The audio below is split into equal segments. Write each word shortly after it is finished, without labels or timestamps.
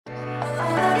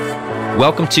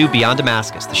Welcome to Beyond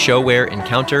Damascus, the show where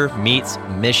encounter meets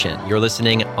mission. You're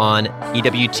listening on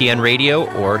EWTN Radio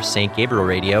or St. Gabriel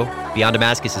Radio. Beyond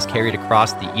Damascus is carried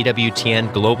across the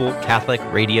EWTN Global Catholic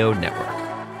Radio Network.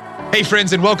 Hey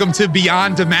friends, and welcome to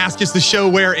Beyond Damascus, the show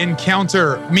where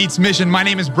encounter meets mission. My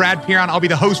name is Brad Piron. I'll be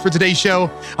the host for today's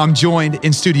show. I'm joined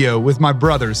in studio with my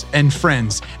brothers and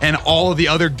friends and all of the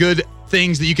other good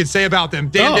things that you could say about them.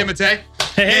 Dan Dimite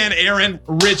and Aaron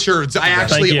Richards. I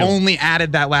actually only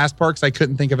added that last part because I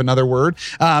couldn't think of another word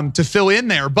to fill in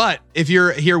there. But if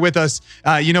you're here with us,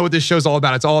 you know what this show's all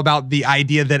about. It's all about the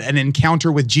idea that an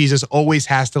encounter with Jesus always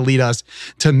has to lead us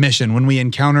to mission. When we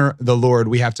encounter the Lord,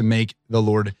 we have to make the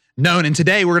Lord known. And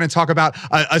today we're going to talk about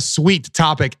a sweet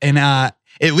topic, and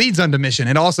it leads unto mission.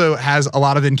 It also has a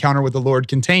lot of encounter with the Lord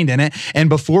contained in it. And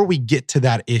before we get to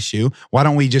that issue, why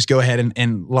don't we just go ahead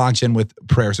and launch in with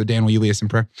prayer? So Dan, will you lead us in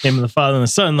prayer? In the name of the Father, and the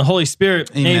Son, and the Holy Spirit.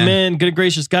 Amen. Good and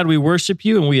gracious God, we worship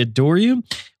you and we adore you.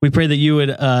 We pray that you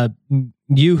would,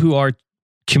 you who are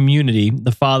community,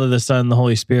 the Father, the Son, and the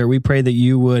Holy Spirit, we pray that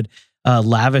you would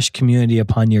lavish community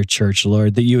upon your church,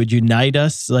 Lord, that you would unite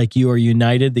us like you are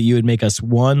united, that you would make us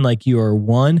one like you are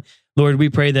one. Lord, we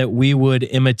pray that we would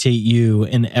imitate you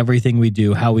in everything we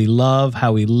do, how we love,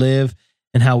 how we live,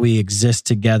 and how we exist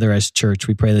together as church.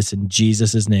 We pray this in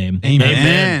Jesus' name.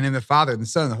 Amen. In the Father, and the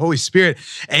Son, and the Holy Spirit.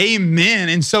 Amen.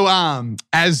 And so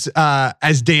as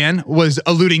Dan was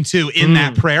alluding to in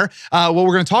that prayer, what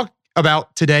we're going to talk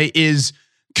about today is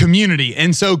community.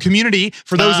 And so community,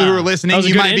 for those who are listening,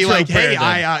 you might be like, hey,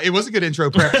 it was a good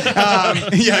intro prayer.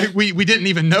 We didn't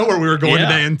even know where we were going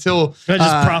today until I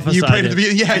just prophesied you prayed at the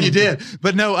beginning. Yeah, you did.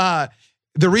 But no,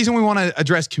 the reason we want to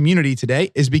address community today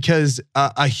is because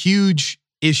a huge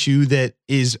issue that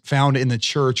is found in the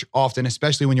church often,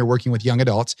 especially when you're working with young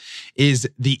adults, is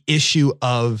the issue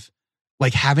of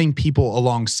like having people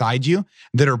alongside you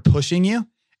that are pushing you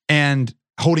and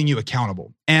holding you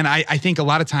accountable. And I think a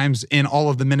lot of times in all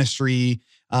of the ministry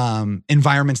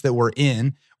environments that we're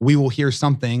in, we will hear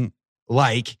something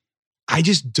like, I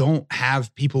just don't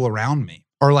have people around me,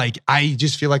 or like, I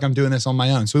just feel like I'm doing this on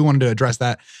my own. So we wanted to address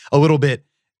that a little bit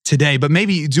today, but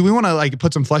maybe do we want to like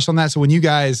put some flesh on that? So when you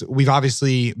guys, we've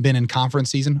obviously been in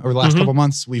conference season over the last couple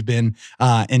months. We've been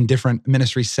in different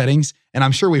ministry settings, and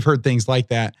I'm sure we've heard things like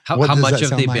that. How much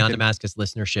of the Beyond Damascus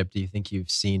listenership do you think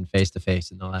you've seen face to face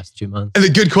in the last 2 months? And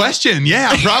a good question.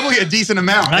 Yeah, probably a decent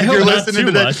amount. I hope not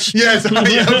too much. Yes,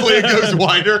 hopefully it goes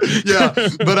wider. Yeah,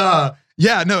 but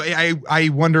yeah, no, I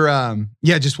wonder,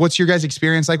 just what's your guys'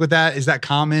 experience like with that? Is that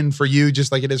common for you,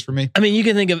 just like it is for me? I mean, you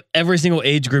can think of every single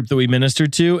age group that we minister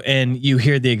to, and you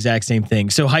hear the exact same thing.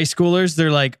 So high schoolers,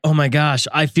 they're like, oh my gosh,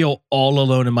 I feel all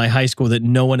alone in my high school that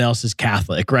no one else is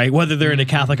Catholic, right? Whether they're in a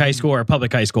Catholic high school or a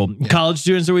public high school. Yeah. College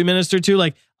students that we minister to,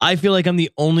 like, I feel like I'm the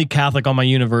only Catholic on my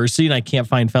university and I can't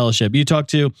find fellowship. You talk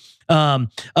to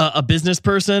a business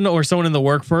person or someone in the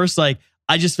workforce, like,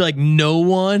 I just feel like no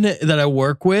one that I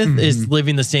work with is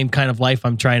living the same kind of life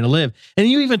I'm trying to live. And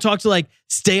you even talk to like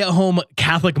stay-at-home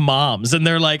Catholic moms, and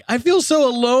they're like, I feel so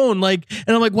alone. Like,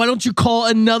 and I'm like, why don't you call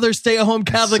another stay-at-home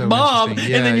Catholic mom, and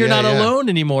then you're not alone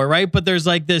anymore, right? But there's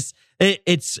like this.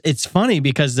 It's funny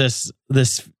because this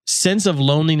sense of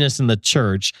loneliness in the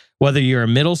church, whether you're a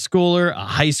middle schooler, a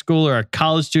high schooler, a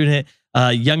college student,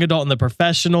 a young adult in the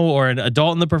professional, or an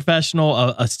adult in the professional,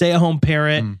 a stay-at-home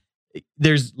parent.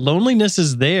 There's loneliness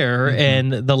is there,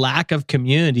 and the lack of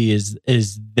community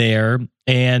is there.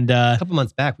 And a couple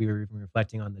months back, we were even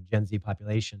reflecting on the Gen Z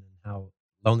population and how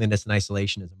loneliness and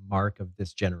isolation is a mark of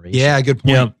this generation. Yeah, good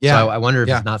point. Yeah. So I wonder if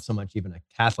it's not so much even a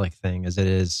Catholic thing as it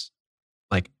is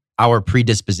like our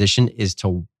predisposition is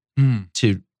to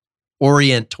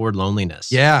orient toward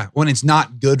loneliness. Yeah, when it's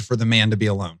not good for the man to be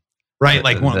alone. Right?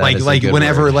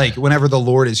 Whenever the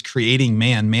Lord is creating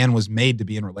man was made to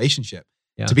be in relationship.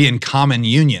 Yeah. To be in common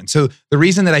union. So the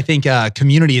reason that I think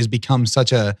community has become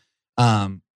such a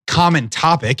common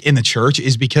topic in the church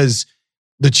is because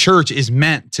the church is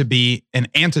meant to be an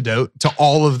antidote to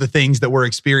all of the things that we're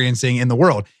experiencing in the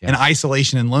world. Yeah. And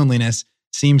isolation and loneliness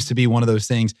seems to be one of those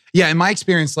things. Yeah, in my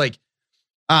experience, like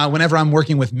whenever I'm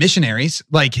working with missionaries,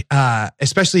 like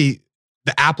especially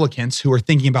the applicants who are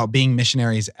thinking about being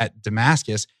missionaries at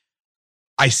Damascus,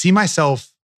 I see myself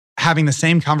having the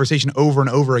same conversation over and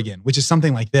over again, which is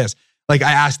something like this. Like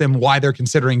I ask them why they're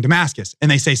considering Damascus,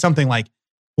 and they say something like,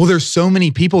 well, there's so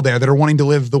many people there that are wanting to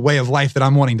live the way of life that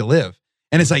I'm wanting to live.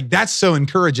 And it's like, that's so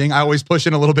encouraging. I always push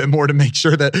in a little bit more to make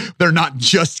sure that they're not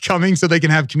just coming so they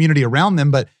can have community around them,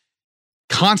 but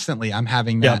constantly I'm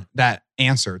having that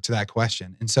answer to that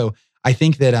question. And so I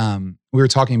think that we were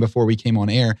talking before we came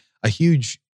on air,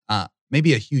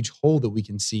 maybe a huge hole that we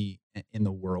can see in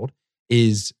the world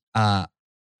is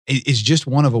is just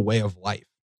one of a way of life.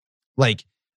 Like,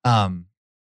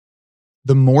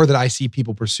 the more that I see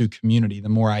people pursue community, the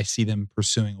more I see them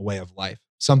pursuing a way of life,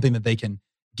 something that they can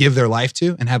give their life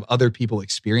to and have other people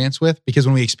experience with. Because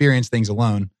when we experience things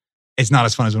alone, it's not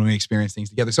as fun as when we experience things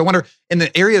together. So I wonder, in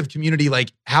the area of community,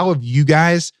 like, how have you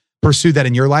guys pursued that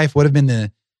in your life? What have been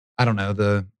the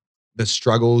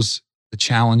struggles, the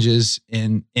challenges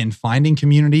in finding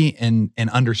community and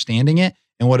understanding it?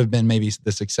 And what have been maybe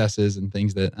the successes and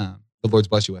things that the Lord's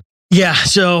blessed you with? Yeah.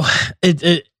 So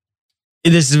this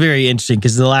is very interesting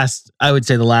because the last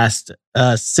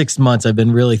 6 months, I've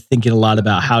been really thinking a lot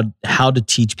about how to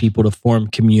teach people to form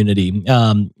community.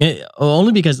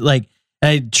 Only because, like,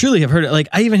 I truly have heard it. Like,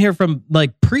 I even hear from,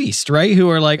 like, priests, right, who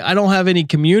are like, I don't have any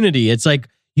community. It's like,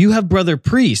 you have brother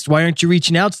priest. Why aren't you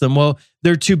reaching out to them? Well,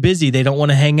 they're too busy. They don't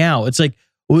want to hang out. It's like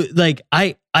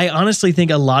I honestly think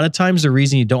a lot of times the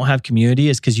reason you don't have community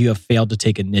is because you have failed to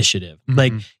take initiative.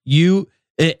 Like,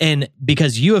 and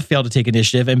because you have failed to take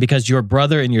initiative, and because your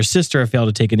brother and your sister have failed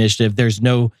to take initiative, there's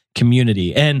no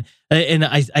community. And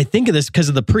I think of this because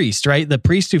of the priest, right? The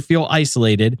priests who feel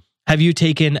isolated. Have you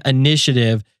taken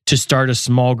initiative to start a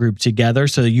small group together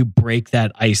so that you break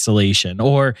that isolation?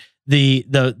 Or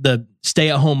the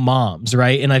stay-at-home moms,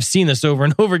 right? And I've seen this over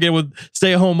and over again with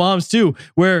stay-at-home moms too,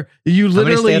 where you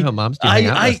literally— How many stay-at-home moms do you hang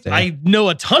out with, Dave? I know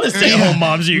a ton of stay-at-home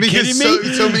moms. Are you kidding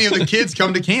me? So many of the kids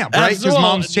come to camp, right? Because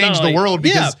moms change the world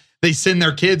because they send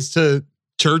their kids to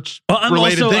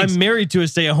church-related things. I'm married to a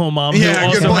stay-at-home mom who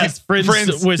also has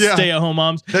friends with stay-at-home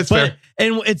moms. That's fair.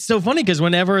 And it's so funny because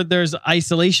whenever there's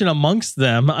isolation amongst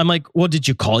them, I'm like, well, did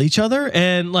you call each other?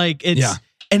 And like,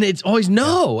 and it's always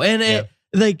no. And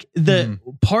the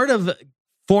part of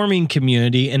forming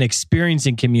community and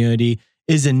experiencing community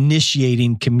is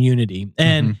initiating community.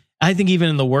 And I think even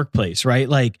in the workplace, right?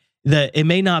 Like, it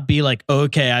may not be like,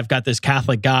 okay, I've got this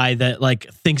Catholic guy that,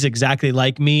 like, thinks exactly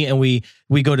like me, and we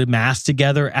go to mass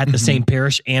together at the same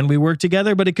parish and we work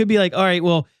together. But it could be like, all right,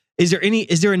 well, is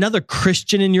there another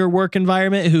Christian in your work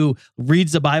environment who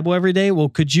reads the Bible every day? Well,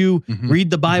 could you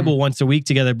read the Bible once a week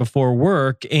together before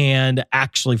work and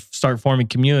actually start forming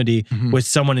community with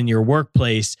someone in your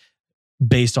workplace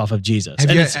based off of Jesus?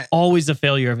 It's always a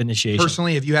failure of initiation.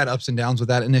 Personally, have you had ups and downs with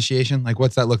that initiation? Like,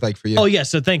 what's that look like for you? Oh, yeah.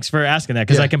 So thanks for asking that,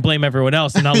 because I can blame everyone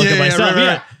else and not look at myself.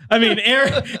 Right. I mean,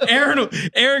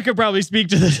 Aaron could probably speak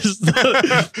to this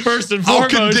first and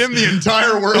foremost. I'll condemn the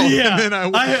entire world. Yeah. And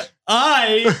then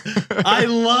I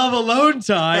love alone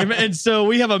time, and so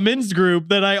we have a men's group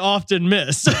that I often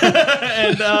miss.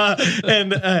 and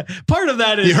part of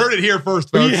that is— you heard it here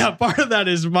first, folks. Yeah, part of that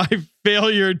is my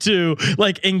failure to,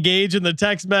 like, engage in the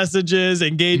text messages,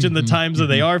 engage in the times that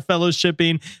they are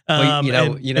fellowshipping. Well,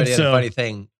 the funny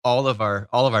thing, all of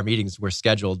our meetings were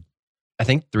scheduled, I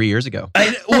think, 3 years ago.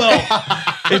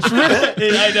 It's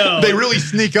really, I know. They really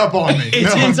sneak up on me.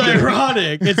 It's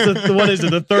ironic. It's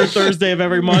the third Thursday of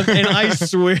every month, and I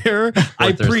swear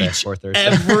I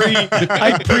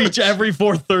preach every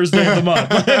fourth Thursday of the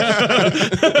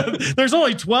month. There's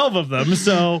only 12 of them,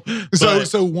 so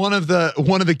one of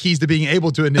the keys to being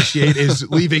able to initiate is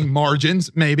leaving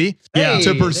margins, maybe,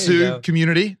 to pursue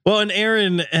community. Well, and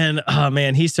Aaron, and oh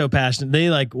man, he's so passionate. They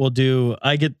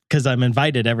because I'm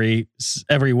invited every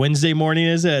Wednesday morning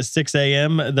at 6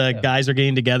 a.m. The guys are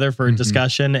getting together for a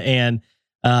discussion, and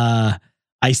I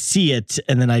see it,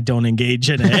 and then I don't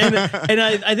engage in it. And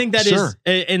I think that is,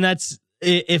 and that's,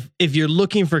 if you're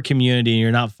looking for community and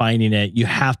you're not finding it, you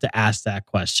have to ask that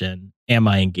question: am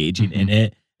I engaging in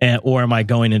it? Or am I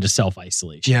going into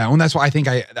self-isolation? Yeah, well, that's why I think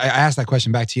I asked that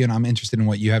question back to you, and I'm interested in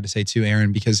what you have to say too,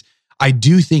 Aaron, because I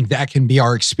do think that can be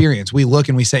our experience. We look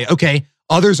and we say, okay,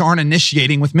 others aren't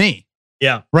initiating with me.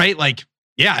 Yeah. Right? Like,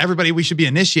 yeah, everybody, we should be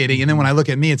initiating. And then when I look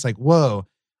at me, it's like, whoa,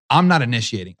 I'm not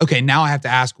initiating. Okay, now I have to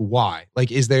ask why.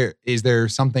 Like, is there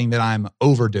something that I'm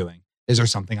overdoing? Is there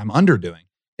something I'm underdoing?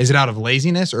 Is it out of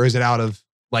laziness, or is it out of,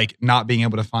 like, not being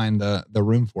able to find the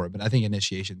room for it? But I think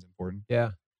initiation is important.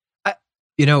 Yeah.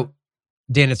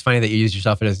 Dan, it's funny that you use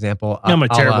yourself as an example. I'm a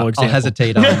terrible example. I'll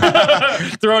hesitate on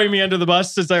throwing me under the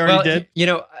bus, since I already did.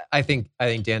 I think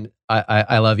Dan,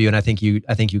 I love you, and I think you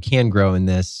can grow in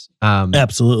this.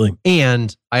 Absolutely.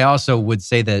 And I also would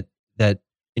say that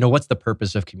what's the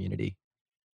purpose of community?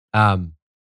 I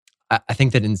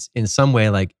think that in some way,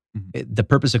 like, the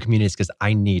purpose of community is because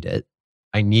I need it.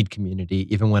 I need community,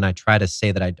 even when I try to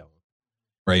say that I don't.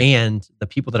 Right. And the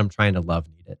people that I'm trying to love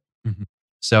need it.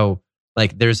 So,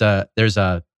 like, there's a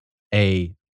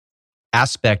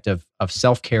aspect of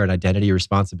self-care and identity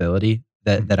responsibility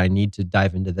that I need to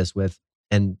dive into this with.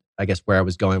 And I guess where I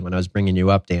was going when I was bringing you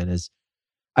up, Dan, is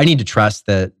I need to trust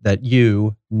that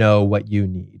you know what you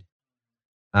need.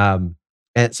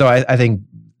 And so I think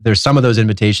there's some of those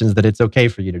invitations that it's okay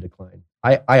for you to decline.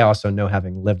 I also know,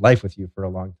 having lived life with you for a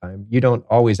long time, you don't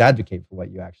always advocate for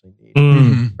what you actually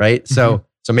need, right? So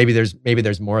maybe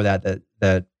there's more of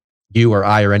that you or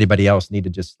I or anybody else need to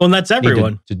just and that's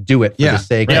everyone to do it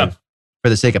for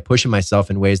the sake of pushing myself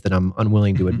in ways that I'm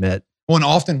unwilling to admit. Well, and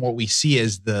often what we see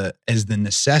as the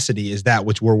necessity is that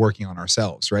which we're working on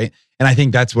ourselves, right? And I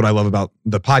think that's what I love about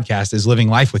the podcast is living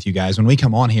life with you guys. When we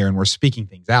come on here and we're speaking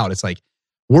things out, it's like,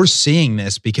 we're seeing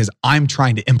this because I'm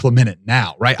trying to implement it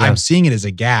now, right? Yeah. I'm seeing it as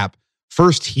a gap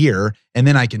first here, and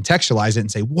then I contextualize it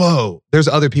and say, whoa, there's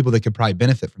other people that could probably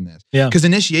benefit from this. Yeah. Because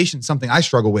initiation is something I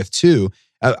struggle with too.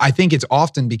 I think it's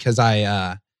often because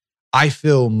I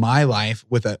fill my life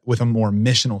with a more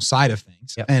missional side of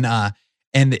things. Yep.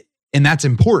 And that's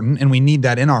important, and we need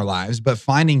that in our lives, but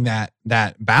finding that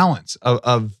balance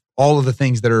of all of the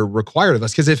things that are required of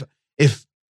us. Because if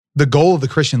the goal of the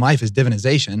Christian life is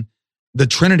divinization, the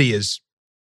Trinity is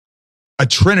a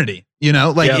Trinity,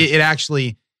 it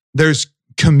actually, there's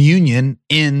communion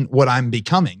in what I'm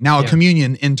becoming. Now, a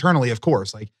communion internally, of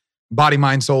course, like body,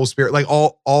 mind, soul, spirit, like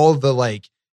all the like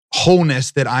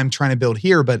wholeness that I'm trying to build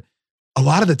here. But a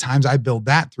lot of the times I build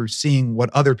that through seeing what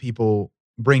other people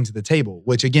bring to the table,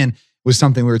 which again was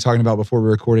something we were talking about before we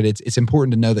recorded. It's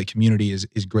important to know that community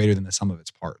is greater than the sum of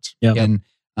its parts. Yep. And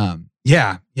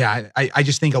I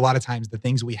just think a lot of times the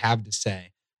things we have to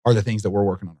say are the things that we're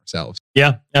working on ourselves.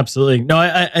 Yeah, absolutely. No,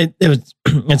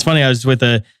 it's funny. I was with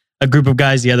a group of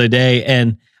guys the other day,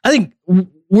 and I think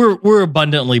we're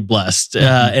abundantly blessed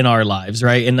in our lives,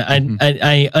 right? And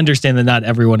I understand that not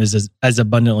everyone is as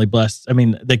abundantly blessed. I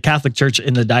mean, the Catholic Church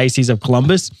in the Diocese of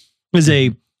Columbus is a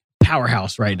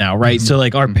powerhouse right now, right? So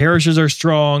like our parishes are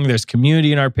strong. There's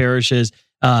community in our parishes.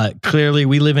 Clearly,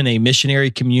 we live in a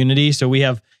missionary community, so we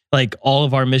have like all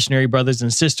of our missionary brothers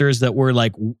and sisters that we're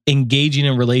like engaging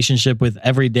in relationship with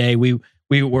every day. We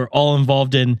were all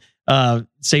involved in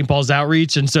St. Paul's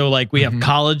outreach. And so like we have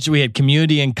college, we had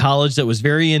community in college that was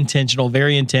very intentional,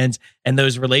 very intense. And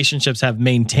those relationships have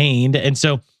maintained. And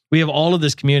so we have all of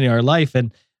this community in our life.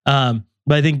 And,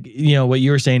 but I think, what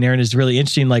you were saying, Aaron, is really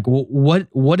interesting. Like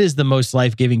what is the most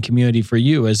life-giving community for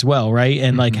you as well? Right.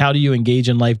 And like, how do you engage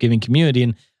in life-giving community?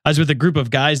 And I was with a group of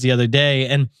guys the other day,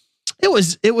 and it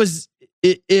was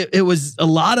a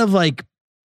lot of like,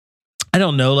 I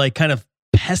don't know, like kind of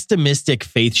pessimistic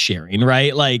faith sharing,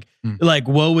 right? Like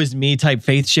woe is me type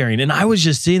faith sharing. And I was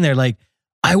just sitting there like,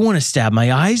 I want to stab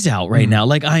my eyes out right now.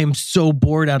 Like I am so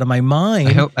bored out of my mind.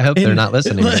 I hope they're not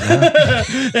listening right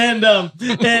now.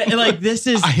 and like this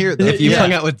is. I hear that. If you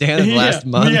hung out with Dan in the last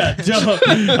month. Yeah.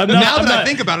 I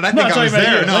think about it, I think I was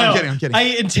there. No, I'm kidding. I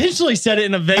intentionally said it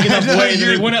in a vague enough way that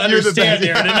they wouldn't understand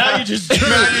it. And now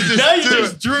you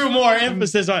just drew more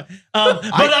emphasis on.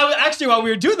 But while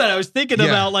we were doing that, I was thinking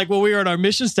about like when we were on our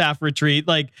mission staff retreat,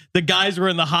 like the guys were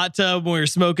in the hot tub when we were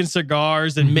smoking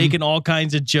cigars and making all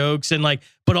kinds of jokes and like,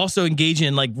 but also engaging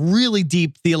in like really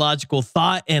deep theological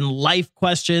thought and life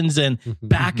questions and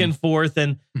back and forth.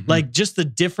 And like just the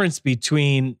difference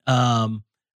between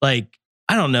like,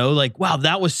 I don't know, like, wow,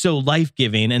 that was so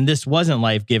life-giving and this wasn't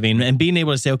life-giving. And being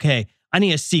able to say, okay, I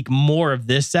need to seek more of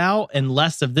this out and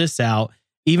less of this out,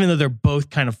 even though they're both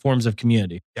kind of forms of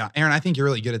community. Yeah, Aaron, I think you're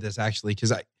really good at this actually,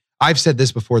 because I've said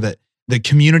this before, that the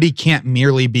community can't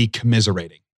merely be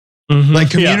commiserating. Like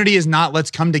community is not,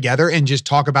 let's come together and just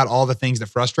talk about all the things that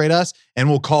frustrate us and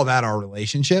we'll call that our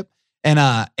relationship. And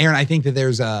Aaron, I think that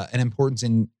there's an importance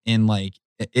in like,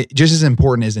 it just as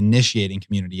important as initiating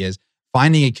community is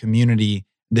finding a community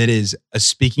that is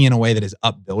speaking in a way that is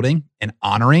upbuilding and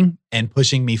honoring and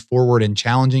pushing me forward and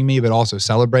challenging me, but also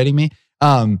celebrating me.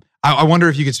 I wonder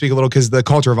if you could speak a little, because the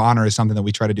culture of honor is something that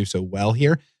we try to do so well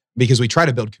here, because we try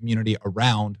to build community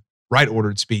around right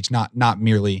ordered speech, not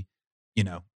merely,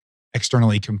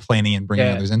 externally complaining and bringing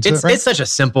others into it. Right? It's such a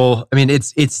simple, I mean,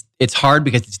 it's hard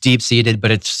because it's deep seated,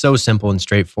 but it's so simple and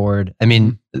straightforward. I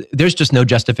mean, there's just no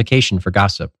justification for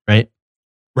gossip, right?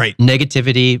 Right.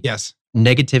 Negativity. Yes.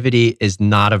 Negativity is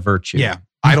not a virtue. Yeah.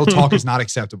 Idle talk is not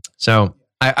acceptable. So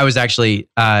I was actually,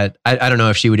 I don't know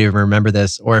if she would even remember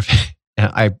this, or if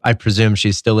I presume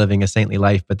she's still living a saintly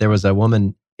life, but there was a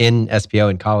woman in SPO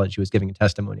in college who was giving a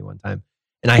testimony one time.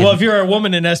 If you're a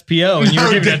woman in SPO and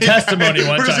you're giving a testimony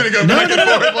one time, we're just going to go back and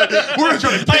forth. Like, we're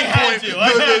trying to pinpoint.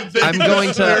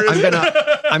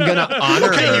 I'm gonna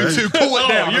honor her. You two, cool it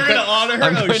down. You're going to honor her.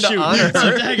 I'm going to honor her.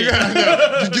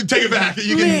 Take it back.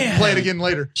 You can play it again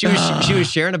later. She was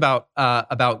sharing about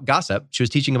gossip. She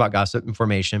was teaching about gossip and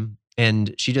formation,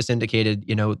 and she just indicated,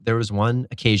 there was one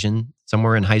occasion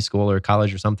somewhere in high school or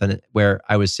college or something where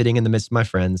I was sitting in the midst of my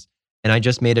friends, and I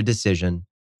just made a decision.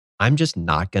 I'm just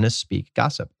not going to speak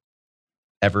gossip.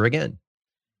 ever again.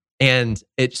 And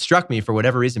it struck me for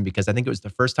whatever reason, because I think it was the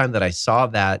first time that I saw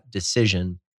that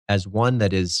decision as one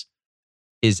that is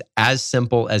as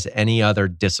simple as any other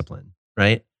discipline,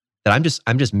 right? That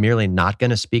I'm just merely not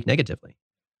going to speak negatively.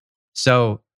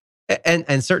 So,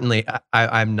 and certainly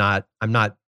I'm not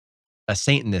a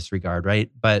saint in this regard, right?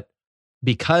 But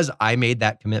because I made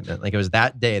that commitment, like it was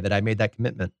that day that I made that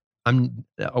commitment,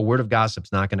 a word of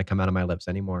gossip's not going to come out of my lips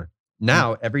anymore.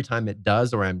 Now, every time it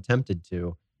does, or I'm tempted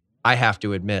to, I have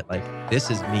to admit, like,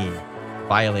 this is me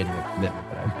violating a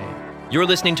commitment that I've made. You're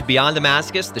listening to Beyond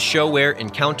Damascus, the show where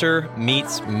encounter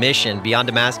meets mission. Beyond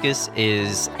Damascus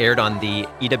is aired on the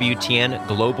EWTN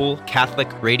Global Catholic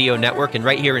Radio Network and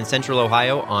right here in Central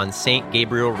Ohio on St.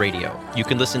 Gabriel Radio. You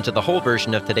can listen to the whole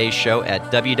version of today's show at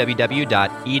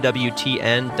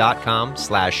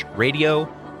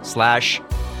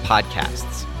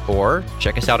www.ewtn.com/radio/podcasts. Or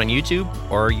check us out on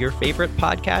YouTube or your favorite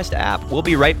podcast app. We'll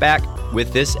be right back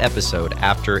with this episode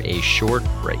after a short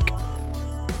break.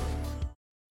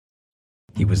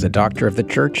 He was a doctor of the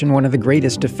church and one of the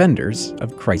greatest defenders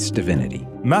of Christ's divinity.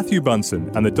 Matthew Bunson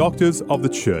and the Doctors of the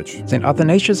Church. St.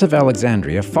 Athanasius of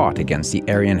Alexandria fought against the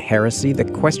Arian heresy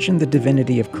that questioned the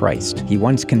divinity of Christ. He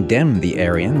once condemned the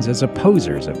Arians as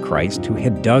opposers of Christ who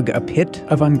had dug a pit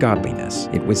of ungodliness.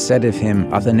 It was said of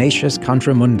him, Athanasius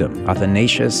contra mundum,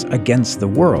 Athanasius against the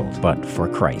world, but for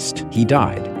Christ. He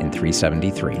died in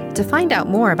 373. To find out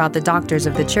more about the Doctors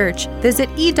of the Church, visit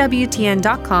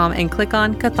EWTN.com and click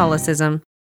on Catholicism.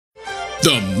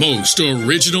 The most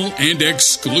original and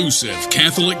exclusive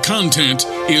Catholic content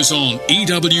is on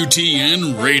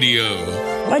EWTN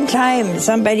Radio. One time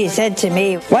somebody said to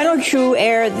me, "Why don't you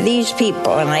air these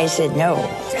people?" And I said, "No,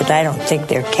 because I don't think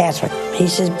they're Catholic." He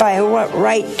says, "By what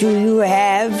right do you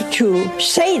have to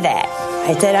say that?"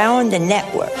 I said, "I own the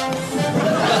network."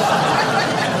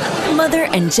 Mother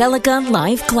Angelica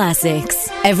Live Classics.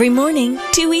 Every morning,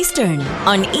 2 Eastern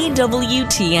on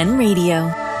EWTN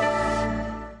Radio.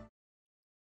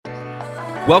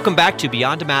 Welcome back to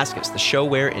Beyond Damascus, the show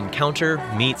where encounter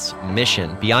meets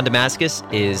mission. Beyond Damascus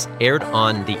is aired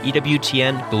on the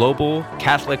EWTN Global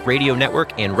Catholic Radio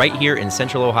Network and right here in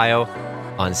Central Ohio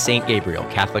on St. Gabriel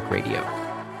Catholic Radio.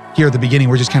 Here at the beginning,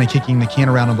 we're just kind of kicking the can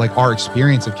around of like our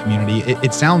experience of community.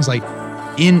 It sounds like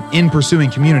in pursuing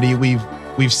community, we've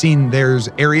seen there's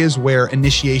areas where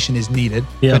initiation is needed,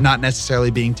 but not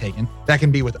necessarily being taken. That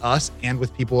can be with us and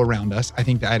with people around us. I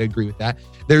think that I'd agree with that.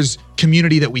 There's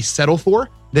community that we settle for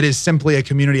that is simply a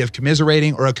community of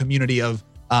commiserating or a community of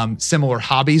similar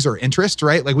hobbies or interests,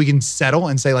 right? Like we can settle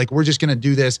and say like, we're just going to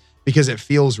do this because it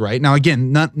feels right. Now,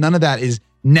 again, none of that is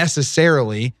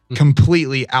necessarily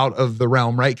completely out of the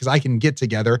realm, right? Because I can get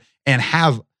together and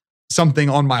have something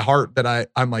on my heart that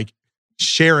I'm like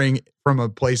sharing from a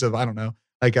place of, I don't know,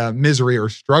 like a misery or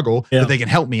struggle that they can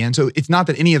help me in. So it's not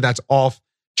that any of that's off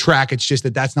track. It's just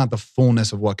that that's not the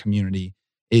fullness of what community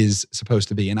is supposed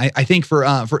to be. And I think for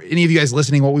any of you guys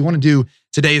listening, what we want to do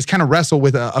today is kind of wrestle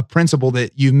with a principle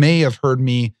that you may have heard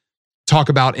me talk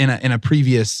about in a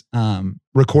previous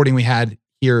recording we had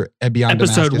here at Beyond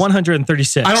Episode Damascus.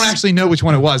 136. I don't actually know which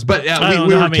one it was, but I don't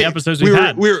know how many episodes we've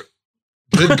had. We were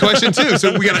good question too.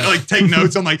 So we got to like take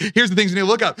notes on like, here's the things we need to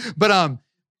look up. But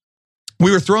we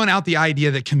were throwing out the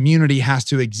idea that community has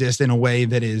to exist in a way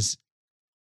that is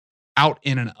out,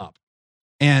 in, and up.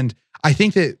 And I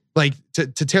think that like to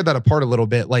tear that apart a little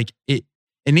bit, like it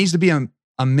needs to be a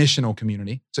missional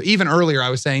community. So even earlier, I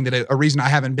was saying that a reason I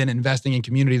haven't been investing in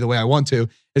community the way I want to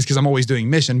is because I'm always doing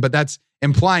mission, but that's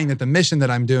implying that the mission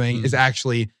that I'm doing is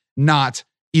actually not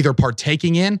either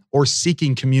partaking in or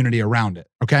seeking community around it.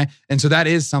 Okay. And so that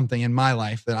is something in my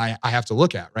life that I have to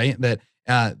look at, right? That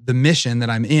the mission that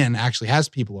I'm in actually has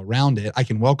people around it. I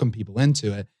can welcome people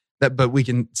into it, but we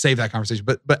can save that conversation.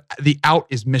 But the out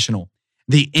is missional.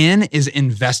 The in is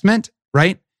investment,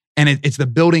 right? And it's the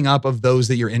building up of those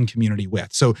that you're in community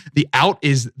with. So the out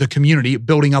is the community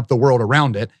building up the world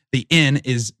around it. The in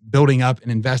is building up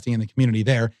and investing in the community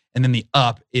there. And then the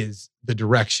up is the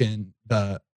direction,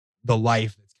 the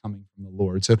life that's coming from the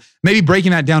Lord. So maybe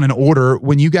breaking that down in order,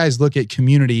 when you guys look at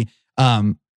community,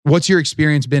 what's your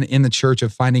experience been in the church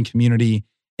of finding community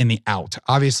in the out?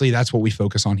 Obviously, that's what we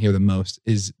focus on here the most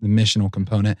is the missional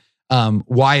component.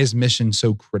 Why is mission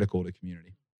so critical to community?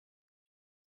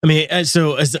 I mean,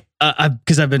 so as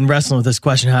because I've been wrestling with this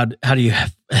question, how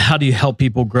do you help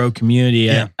people grow community?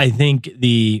 Yeah. I think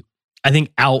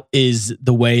out is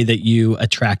the way that you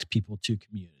attract people to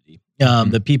community.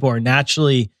 The people are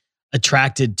naturally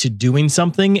attracted to doing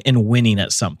something and winning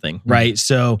at something, right?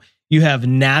 So you have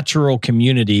natural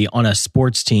community on a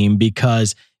sports team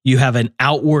because you have an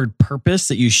outward purpose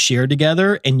that you share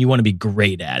together and you want to be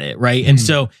great at it, right? And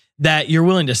so that you're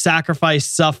willing to sacrifice,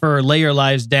 suffer, lay your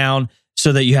lives down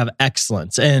so that you have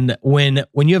excellence. And when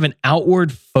you have an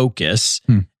outward focus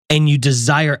and you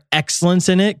desire excellence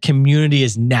in it, community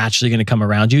is naturally going to come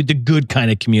around you, the good kind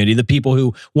of community, the people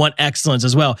who want excellence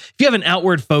as well. If you have an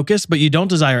outward focus, but you don't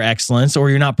desire excellence or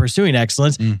you're not pursuing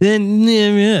excellence, then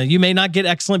you may not get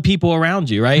excellent people around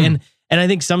you, right? And I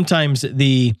think sometimes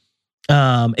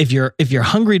if you're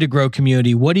hungry to grow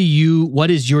community, what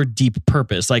is your deep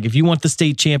purpose? Like if you want the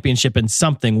state championship in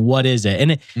something, what is it?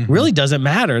 And it really doesn't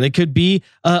matter. It could be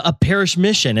a parish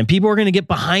mission and people are going to get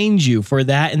behind you for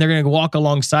that. And they're going to walk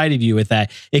alongside of you with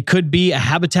that. It could be a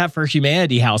Habitat for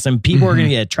Humanity house and people are going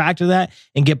to get attracted to that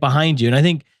and get behind you. And I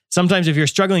think sometimes if you're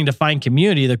struggling to find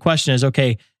community, the question is,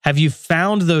 okay, have you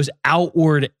found those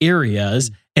outward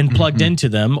areas and plugged into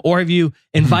them? Or have you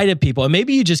invited people? And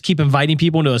maybe you just keep inviting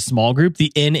people into a small group,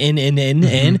 the in,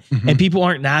 and people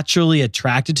aren't naturally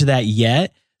attracted to that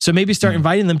yet. So maybe start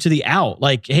inviting them to the out.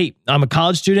 Like, hey, I'm a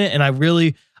college student and I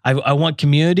want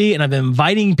community and I've been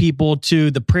inviting people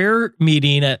to the prayer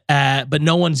meeting but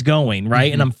no one's going,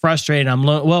 right? And I'm frustrated.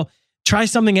 Well, try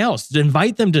something else.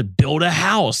 Invite them to build a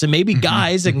house. And maybe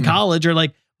guys in college are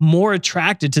like, more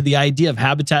attracted to the idea of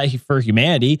Habitat for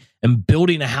Humanity and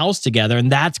building a house together.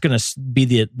 And that's going to be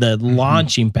the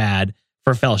launching pad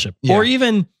for fellowship. Or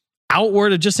even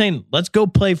outward of just saying, let's go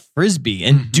play Frisbee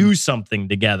and do something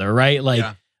together. Right. Like,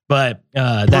 but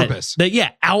purpose.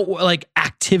 Outward, like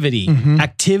activity.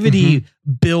 Activity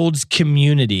builds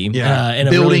community. And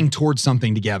building towards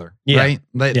something together. Right.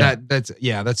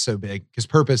 That's so big because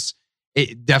purpose,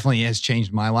 it definitely has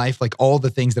changed my life. Like all the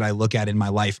things that I look at in my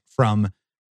life from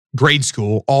grade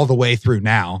school all the way through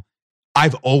now,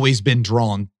 I've always been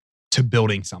drawn to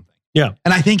building something. Yeah.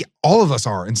 And I think all of us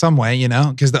are in some way,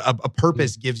 because a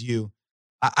purpose gives you,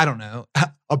 I don't know,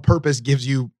 a purpose gives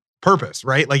you purpose,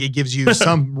 right? Like it gives you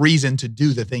some reason to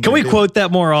do the thing. Can we quote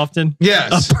that more often?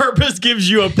 Yes. A purpose gives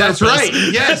you a purpose. That's right.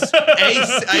 Yes.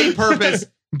 A purpose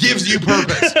gives you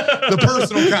purpose. The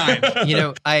personal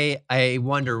kind. I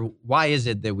wonder, why is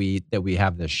it that we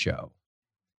have this show?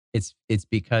 It's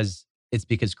because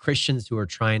Christians who are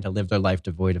trying to live their life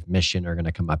devoid of mission are going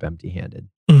to come up empty-handed.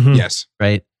 Yes.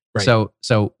 Right?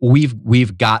 So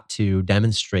we've got to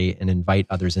demonstrate and invite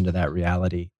others into that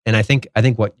reality. And I think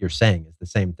what you're saying is the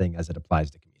same thing as it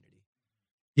applies to community.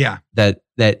 Yeah. That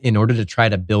in order to try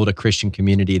to build a Christian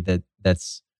community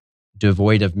that's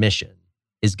devoid of mission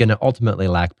is going to ultimately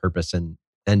lack purpose and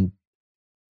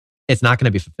it's not going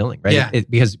to be fulfilling, right? Yeah.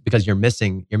 Because you're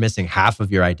missing half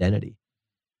of your identity.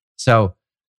 So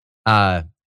I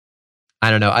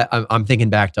don't know. I'm thinking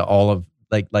back to all of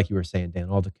like you were saying, Dan,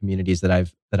 all the communities that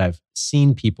I've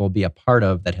seen people be a part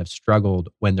of that have struggled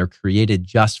when they're created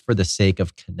just for the sake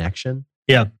of connection.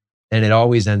 Yeah. And it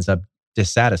always ends up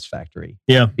dissatisfactory.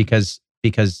 Yeah. Because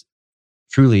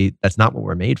truly that's not what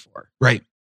we're made for. Right.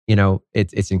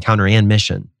 It's encounter and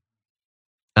mission.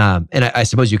 And I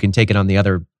suppose you can take it on the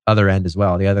other end as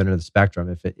well, the other end of the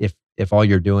spectrum. If all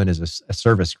you're doing is a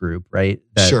service group, right?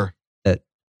 Sure.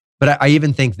 But I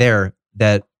even think there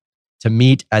that to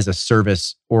meet as a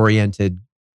service-oriented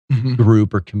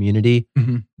group or community,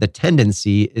 the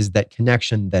tendency is that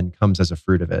connection then comes as a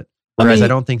fruit of it. Whereas I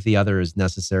don't think the other is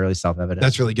necessarily self-evident.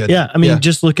 That's really good. Yeah.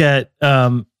 Just look at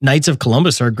Knights of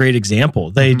Columbus are a great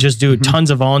example. They just do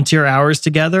tons of volunteer hours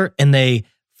together. And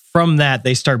from that,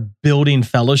 they start building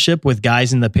fellowship with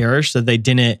guys in the parish that they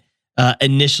didn't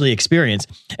initially experience.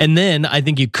 And then I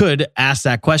think you could ask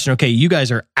that question, okay, you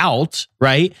guys are out,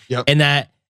 right? Yep.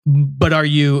 But are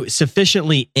you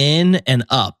sufficiently in and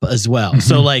up as well?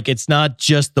 So like, it's not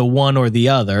just the one or the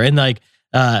other. And like,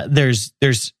 there's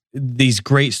these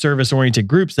great service oriented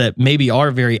groups that maybe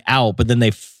are very out, but then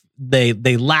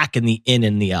they lack in the in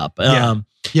and the up.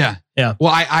 Yeah.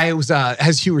 Well, I was,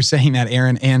 as you were saying that,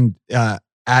 Aaron, and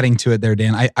adding to it there,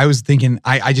 Dan, I was thinking,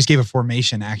 I just gave a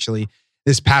formation actually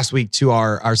this past week to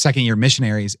our second year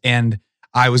missionaries. And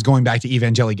I was going back to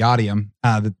Evangeligatium,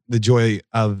 the joy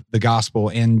of the gospel,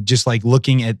 and just like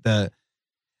looking at the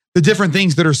different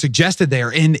things that are suggested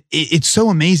there. And it's so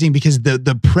amazing because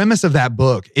the premise of that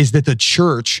book is that the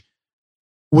church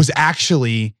was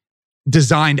actually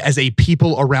designed as a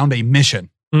people around a mission,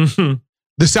 the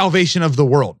salvation of the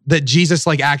world, that Jesus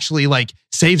actually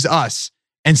saves us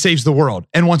and saves the world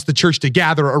and wants the church to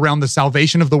gather around the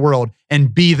salvation of the world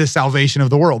and be the salvation of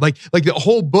the world. Like the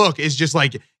whole book is just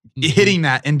hitting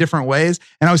that in different ways.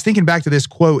 And I was thinking back to this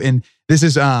quote, and this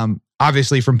is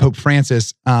obviously from Pope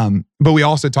Francis, but we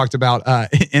also talked about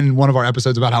in one of our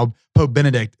episodes about how Pope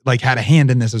Benedict had a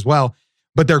hand in this as well.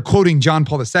 But they're quoting John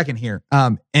Paul II here.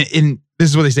 And This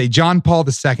is what they say. John Paul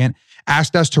II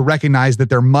asked us to recognize that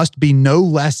there must be no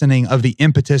lessening of the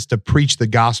impetus to preach the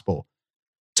gospel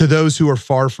to those who are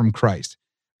far from Christ,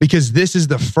 because this is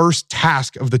the first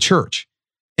task of the church.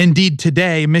 Indeed,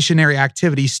 today, missionary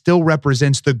activity still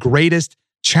represents the greatest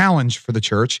challenge for the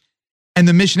church, and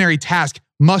the missionary task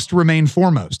must remain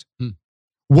foremost.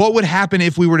 What would happen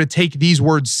if we were to take these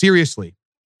words seriously?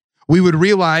 We would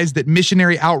realize that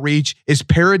missionary outreach is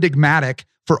paradigmatic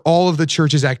for all of the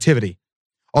church's activity.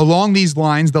 Along these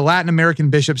lines, the Latin American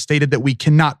bishop stated that we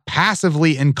cannot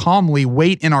passively and calmly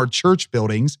wait in our church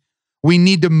buildings. We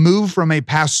need to move from a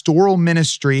pastoral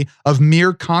ministry of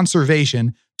mere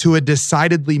conservation to a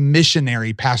decidedly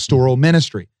missionary pastoral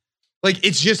ministry. Like,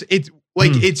 it's just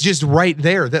right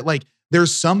there that like,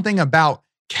 there's something about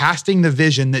casting the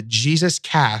vision that Jesus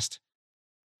cast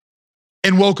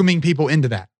and welcoming people into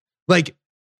that. Like,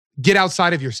 get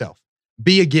outside of yourself,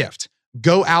 be a gift,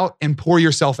 go out and pour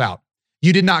yourself out.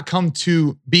 You did not come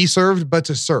to be served, but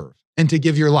to serve and to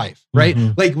give your life, right?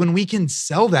 Like, when we can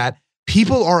sell that,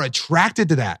 people are attracted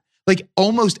to that. Like,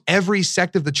 almost every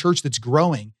sect of the church that's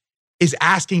growing is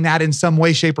asking that in some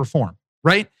way, shape, or form,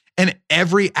 right? And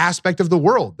every aspect of the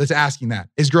world that's asking that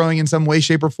is growing in some way,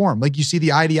 shape, or form. Like, you see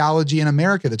the ideology in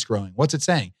America that's growing. What's it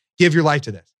saying? Give your life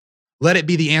to this. Let it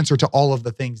be the answer to all of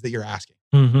the things that you're asking.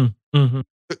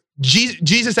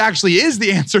 Jesus actually is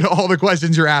the answer to all the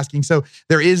questions you're asking. So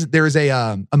there is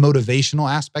a motivational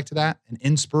aspect to that, an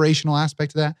inspirational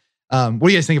aspect to that. What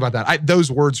do you guys think about that?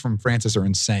 Those words from Francis are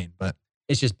insane, but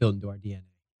it's just built into our DNA.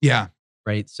 Yeah.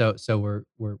 Right. So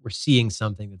we're seeing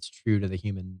something that's true to the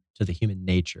human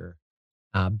nature,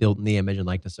 built in the image and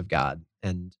likeness of God,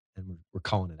 and we're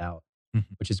calling it out,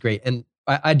 which is great. And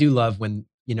I do love when,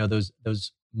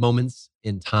 those moments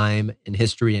in time, in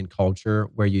history and culture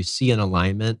where you see an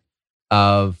alignment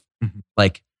of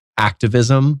like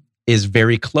activism is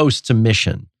very close to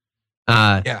mission.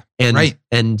 And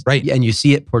you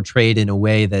see it portrayed in a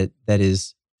way that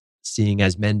is seeing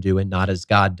as men do and not as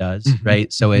God does,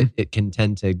 right? So it can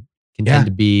tend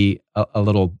to be a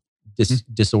little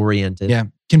disoriented. Yeah,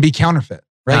 can be counterfeit,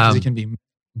 right? Because it can be,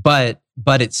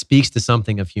 but it speaks to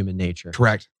something of human nature.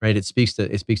 Correct. Right. It speaks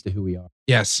to who we are.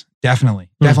 Yes, definitely.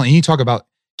 And you talk about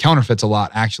counterfeits a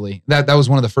lot, actually. That was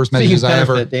one of the first messages I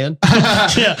ever. Dan.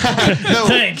 No,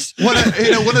 thanks. One of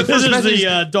the first messages. This is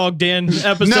the Dog Dan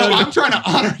episode. No, I'm trying to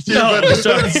honor you.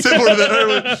 But similar to that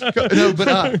earlier. No,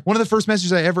 but one of the first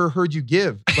messages I ever heard you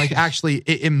give, like, actually,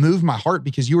 it moved my heart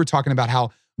because you were talking about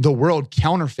how the world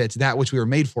counterfeits that which we were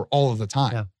made for all of the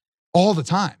time, all the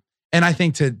time. And I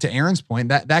think to Aaron's point,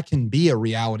 that can be a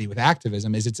reality with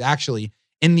activism. Is it's actually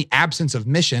in the absence of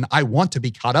mission, I want to be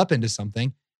caught up into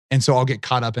something. And so I'll get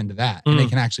caught up into that. And it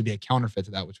can actually be a counterfeit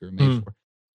to that which we were made for.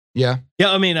 Yeah.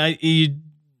 Yeah. I mean,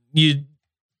 you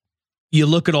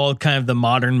look at all kind of the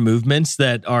modern movements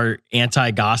that are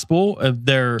anti-gospel.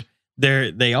 They're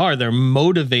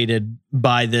motivated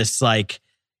by this like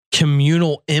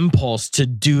communal impulse to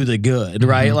do the good,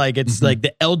 right? Like it's like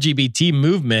the LGBT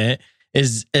movement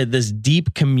is this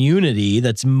deep community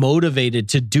that's motivated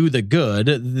to do the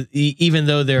good, even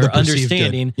though their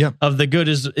understanding of the good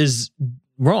is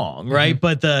wrong, right?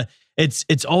 But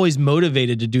it's always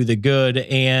motivated to do the good,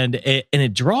 and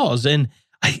it draws. And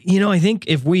I think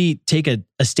if we take a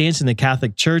stance in the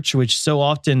Catholic Church, which so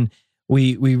often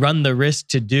we run the risk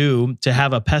to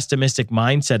have a pessimistic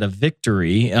mindset of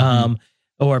victory,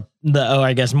 or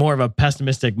I guess more of a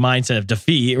pessimistic mindset of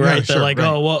defeat, right? Yeah,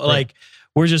 That like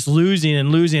we're just losing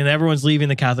and everyone's leaving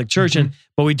the Catholic Church,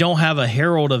 but we don't have a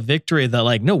herald of victory that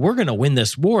like, no, we're going to win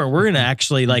this war. We're going to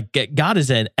actually God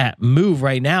is at move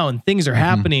right now, and things are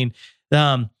happening.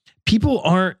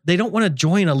 People they don't want to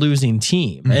join a losing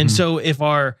team. And so if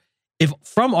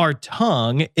from our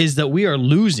tongue is that we are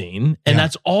losing, and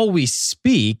that's all we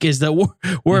speak is that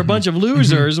we're a bunch of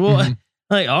losers. Well,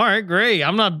 like, all right, great.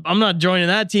 I'm not joining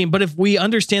that team. But if we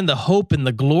understand the hope and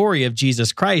the glory of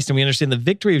Jesus Christ, and we understand the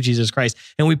victory of Jesus Christ,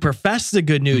 and we profess the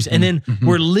good news, and then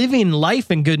we're living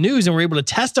life in good news, and we're able to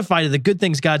testify to the good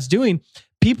things God's doing,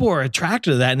 people are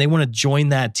attracted to that and they want to join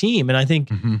that team. And I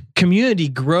think community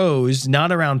grows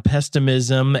not around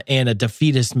pessimism and a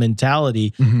defeatist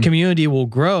mentality. Community will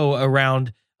grow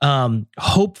around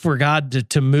hope for God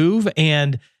to move,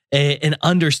 and an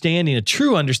understanding, a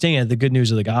true understanding of the good news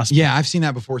of the gospel. Yeah, I've seen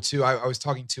that before too. I was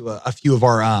talking to a few of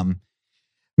our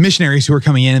missionaries who were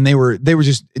coming in, and they were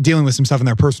just dealing with some stuff in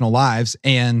their personal lives,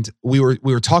 and we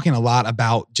were talking a lot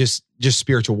about just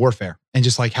spiritual warfare and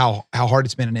just like how hard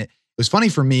it's been. And it was funny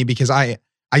for me because I've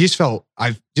just felt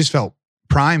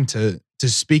primed to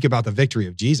speak about the victory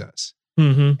of Jesus.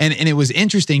 And it was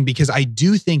interesting because I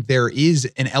do think there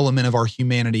is an element of our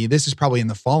humanity, this is probably in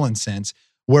the fallen sense,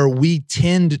 where we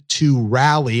tend to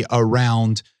rally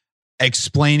around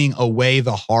explaining away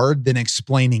the hard than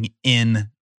explaining in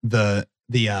the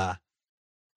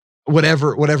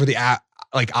whatever the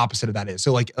like opposite of that is.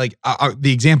 So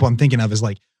the example I'm thinking of is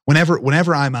like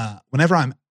whenever I'm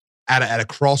at a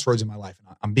crossroads in my life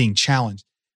and I'm being challenged,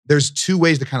 there's two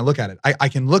ways to kind of look at it. I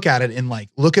can look at it and like,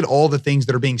 look at all the things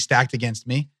that are being stacked against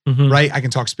me, right? I can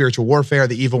talk spiritual warfare,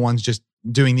 the evil one's just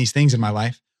doing these things in my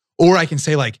life. Or I can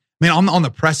say like, man, I'm on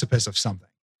the precipice of something,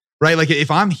 right? Like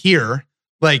if I'm here,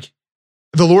 like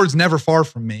the Lord's never far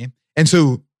from me. And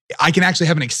so I can actually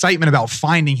have an excitement about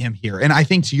finding him here. And I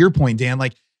think to your point, Dan,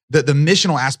 like the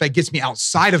missional aspect gets me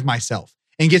outside of myself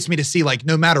and gets me to see like,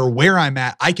 no matter where I'm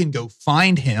at, I can go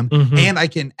find him. And I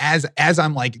can, as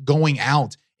I'm like going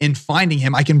out and finding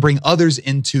him, I can bring others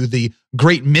into the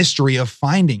great mystery of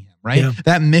finding him, right? Yeah.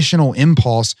 That missional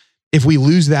impulse, if we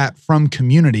lose that from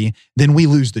community, then we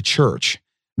lose the church.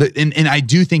 And I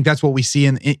do think that's what we see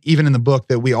even in the book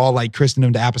that we all like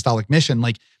Christendom to apostolic mission.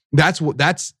 Like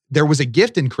there was a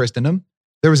gift in Christendom.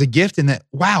 There was a gift in that,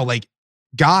 wow, like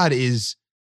God is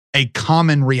a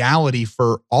common reality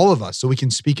for all of us. So we can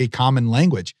speak a common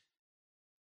language.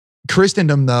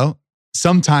 Christendom though,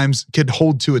 sometimes could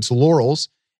hold to its laurels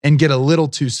and get a little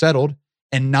too settled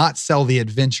and not sell the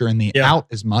adventure and the out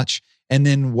as much. And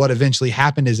then what eventually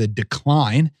happened is a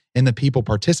decline in the people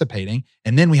participating.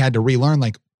 And then we had to relearn,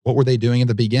 like, what were they doing at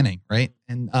the beginning, right?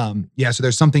 And so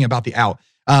there's something about the out.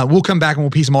 We'll come back and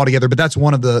we'll piece them all together, but that's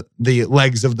one of the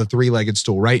legs of the three-legged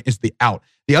stool, right? It's the out.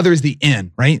 The other is the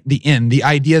in, right? The in, the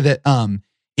idea that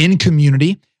in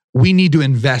community, we need to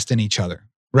invest in each other,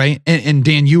 right? And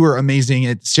Dan, you were amazing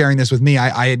at sharing this with me.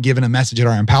 I had given a message at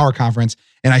our Empower conference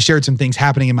and I shared some things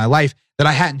happening in my life that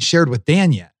I hadn't shared with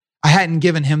Dan yet. I hadn't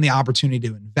given him the opportunity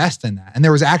to invest in that. And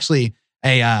there was actually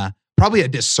probably a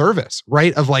disservice,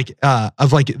 right? Of like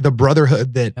the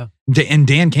brotherhood that, and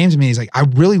Dan came to me, he's like, I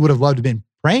really would have loved to have been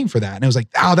praying for that. And it was like,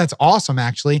 oh, that's awesome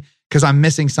actually, because I'm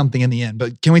missing something in the end.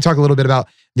 But can we talk a little bit about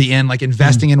the end, like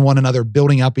investing in one another,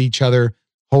 building up each other,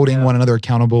 holding one another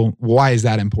accountable? Why is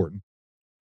that important?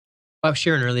 I was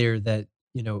sharing earlier that,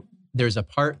 there's a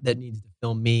part that needs to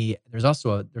fill me. There's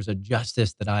also there's a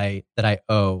justice that I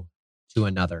owe to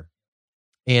another.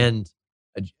 And,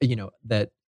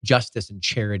 that justice and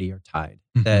charity are tied,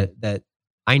 that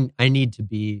I need to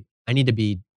be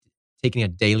taking a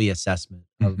daily assessment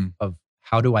of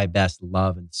how do I best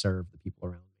love and serve the people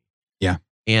around me? Yeah.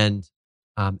 And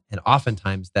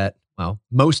oftentimes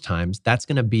most times that's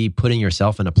going to be putting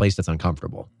yourself in a place that's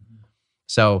uncomfortable.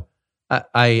 So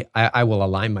I will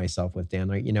align myself with Dan,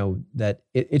 like, that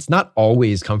it's not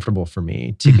always comfortable for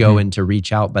me to go and to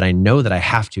reach out, but I know that I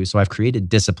have to. So I've created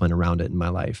discipline around it in my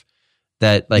life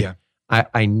that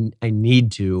I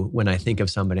need to, when I think of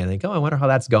somebody, I think, oh, I wonder how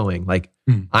that's going. Like,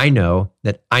 I know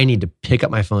that I need to pick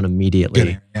up my phone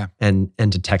immediately and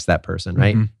to text that person,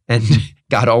 right? And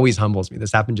God always humbles me.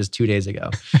 This happened just 2 days ago.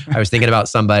 I was thinking about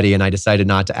somebody and I decided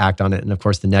not to act on it. And of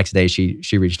course, the next day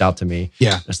she reached out to me.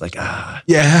 Yeah. I was like,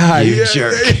 you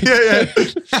jerk.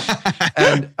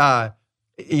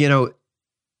 And,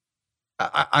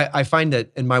 I find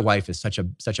that, and my wife is such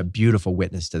a beautiful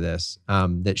witness to this,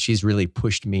 that she's really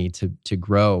pushed me to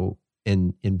grow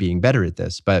in being better at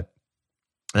this. But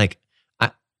like,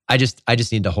 I just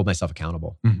need to hold myself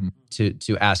accountable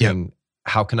to asking,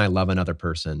 how can I love another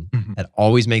person? That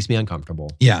always makes me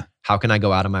uncomfortable. Yeah. How can I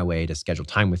go out of my way to schedule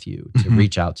time with you, to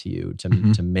reach out to you,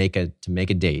 to make a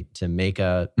date, to make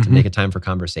a time for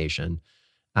conversation?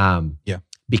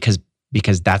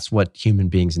 Because that's what human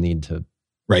beings need to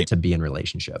be in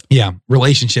relationship. Yeah.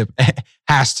 Relationship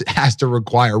has to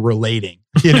require relating,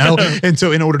 And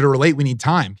so in order to relate, we need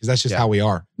time, because that's just how we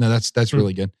are. No, that's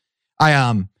really good.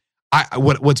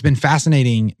 What's been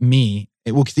fascinating me,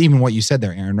 even what you said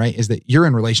there, Aaron, right, is that you're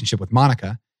in relationship with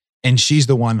Monica and she's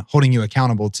the one holding you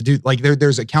accountable to do, like,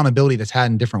 there's accountability that's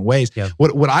had in different ways. Yeah.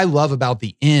 What I love about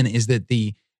the in is that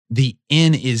the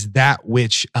in is that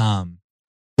which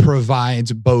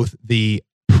provides both the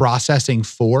processing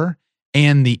for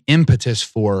and the impetus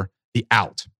for the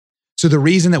out. So the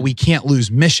reason that we can't lose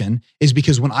mission is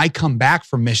because when I come back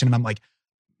from mission and I'm like,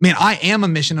 man, I am a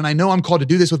mission and I know I'm called to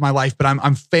do this with my life, but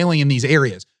I'm failing in these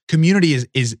areas. Community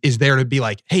is there to be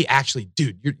like, hey, actually,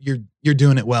 dude, you're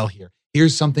doing it well here.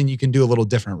 Here's something you can do a little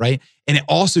different, right? And it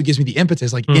also gives me the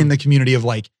impetus, like in the community of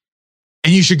like,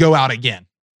 and you should go out again.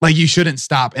 Like, you shouldn't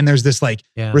stop. And there's this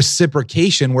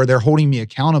reciprocation where they're holding me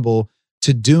accountable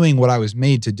to doing what I was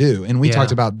made to do. And we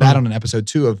talked about that on an episode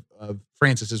 2 of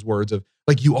Francis's words of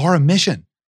like, you are a mission.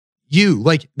 you.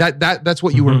 Like that's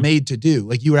what you were made to do.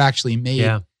 Like you were actually made.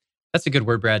 Yeah. That's a good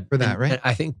word, Brad. For that, right? And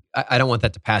I think I don't want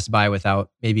that to pass by without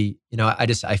maybe,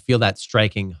 I feel that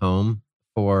striking home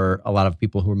for a lot of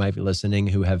people who might be listening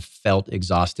who have felt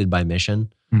exhausted by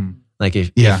mission. Like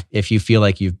if you feel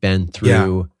like you've been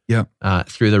through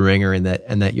through the ringer and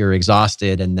that you're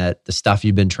exhausted and that the stuff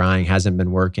you've been trying hasn't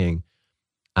been working,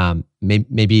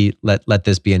 maybe let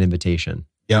this be an invitation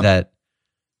that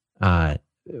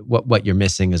what you're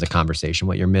missing is a conversation.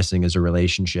 What you're missing is a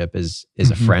relationship, is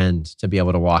a friend to be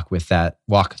able to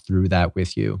walk through that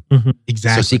with you.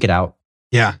 Exactly. So seek it out.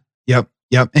 Yeah. Yep.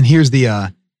 And here's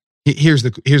the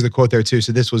quote there too.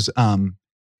 So this was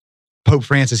Pope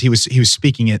Francis. He was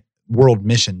speaking at World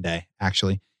Mission Day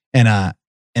actually, and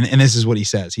this is what he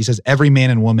says. He says, "Every man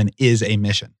and woman is a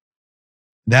mission.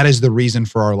 That is the reason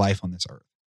for our life on this earth.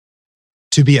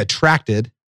 To be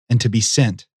attracted and to be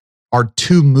sent are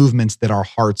two movements that our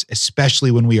hearts,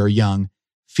 especially when we are young,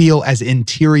 feel as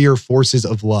interior forces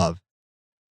of love.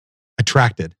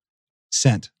 Attracted,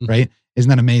 sent, right? Isn't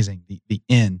that amazing? The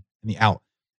in and the out.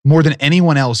 More than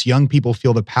anyone else, young people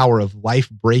feel the power of life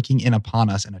breaking in upon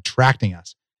us and attracting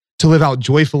us. To live out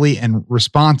joyfully and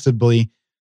responsibly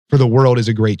for the world is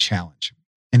a great challenge."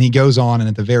 And he goes on, and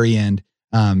at the very end,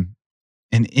 and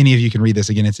any of you can read this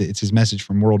again, it's his message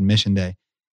from World Mission Day.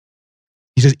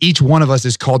 He says, "Each one of us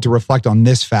is called to reflect on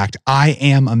this fact. I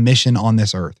am a mission on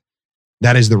this earth.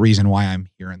 That is the reason why I'm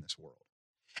here in this world."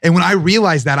 And when I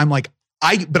realized that, I'm like,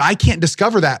 but I can't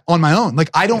discover that on my own. Like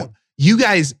you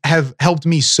guys have helped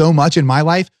me so much in my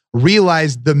life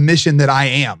realize the mission that I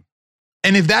am.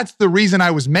 And if that's the reason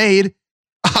I was made,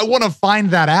 I want to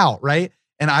find that out, right?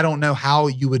 And I don't know how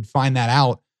you would find that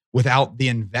out without the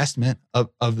investment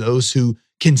of those who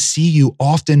can see you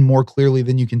often more clearly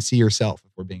than you can see yourself, if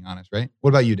we're being honest, right?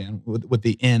 What about you, Dan? With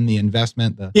the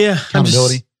investment, the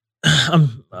accountability?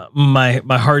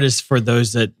 My heart is for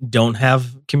those that don't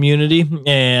have community.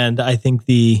 And I think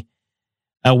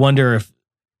I wonder if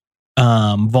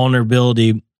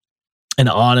vulnerability and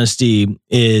honesty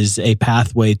is a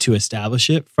pathway to establish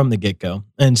it from the get-go.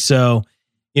 And so,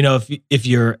 if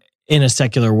you're in a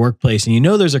secular workplace and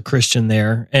there's a Christian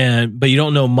there, but you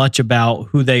don't know much about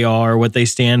who they are, what they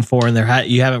stand for, and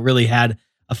you haven't really had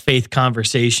a faith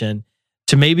conversation,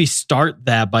 to maybe start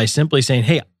that by simply saying,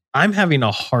 "Hey, I'm having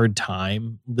a hard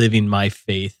time living my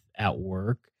faith at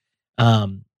work.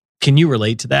 Can you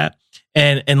relate to that?"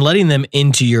 And letting them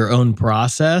into your own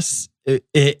process,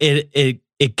 it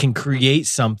can create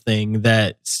something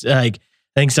that's like,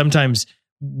 I think sometimes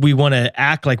we want to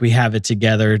act like we have it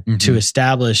together to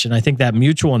establish. And I think that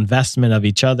mutual investment of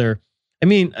each other,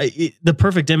 the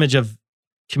perfect image of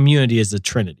community is the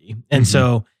Trinity. And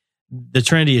so the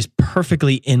Trinity is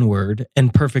perfectly inward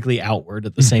and perfectly outward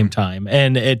at the same time.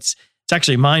 And it's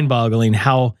actually mind-boggling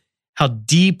how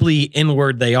deeply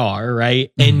inward they are,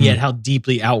 right? And yet how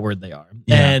deeply outward they are.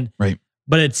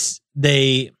 But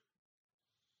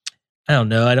I don't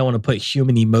know. I don't want to put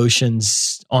human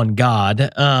emotions on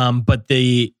God, but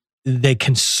they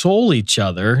console each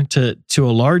other to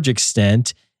a large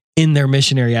extent in their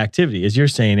missionary activity, as you're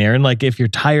saying, Aaron. Like if you're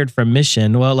tired from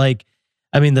mission, the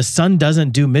Son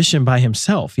doesn't do mission by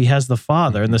himself. He has the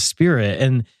Father and the Spirit,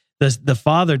 and the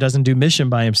Father doesn't do mission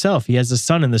by himself. He has the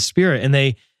Son and the Spirit, and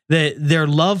their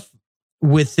love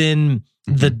within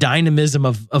the dynamism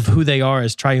of who they are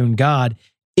as triune God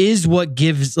is what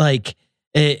gives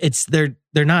they're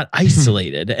not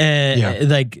isolated,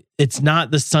 and it's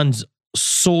not the Son's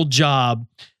sole job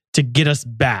to get us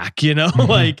back,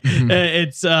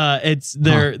 it's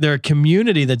their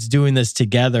community that's doing this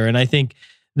together. And I think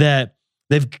that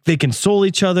they console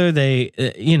each other. They,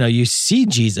 you see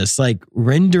Jesus like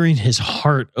rendering his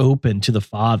heart open to the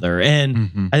Father.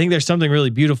 And I think there's something really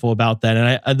beautiful about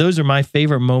that. And those are my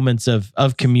favorite moments of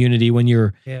community, when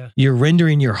you're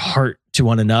rendering your heart to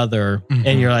one another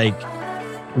and you're like,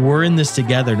 we're in this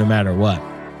together no matter what.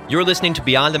 You're listening to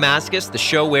Beyond Damascus, the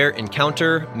show where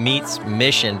encounter meets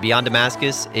mission. Beyond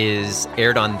Damascus is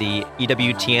aired on the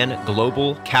EWTN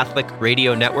Global Catholic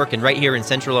Radio Network and right here in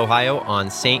Central Ohio on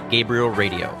St. Gabriel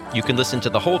Radio. You can listen to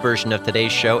the whole version of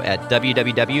today's show at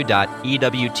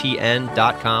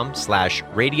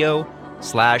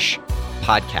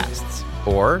www.ewtn.com/radio/podcasts.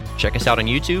 Or check us out on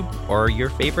YouTube or your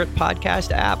favorite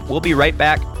podcast app. We'll be right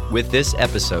back with this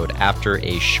episode after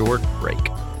a short break.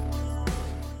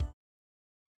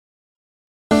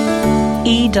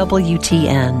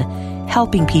 EWTN,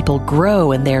 helping people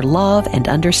grow in their love and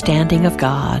understanding of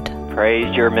God.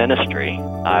 Praised your ministry.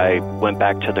 I went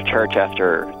back to the church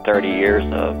after 30 years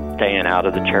of staying out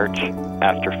of the church,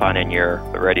 after finding your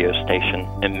radio station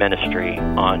and ministry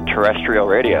on terrestrial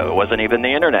radio. It wasn't even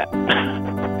the internet.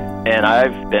 And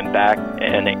I've been back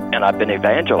and I've been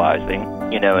evangelizing,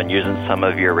 and using some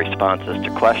of your responses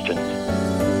to questions.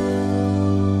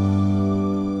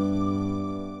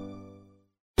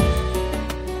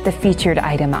 The featured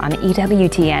item on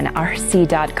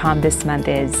EWTNRC.com this month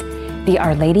is the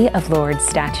Our Lady of Lourdes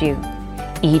statue.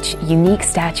 Each unique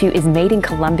statue is made in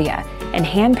Colombia and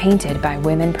hand-painted by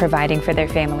women providing for their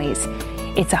families.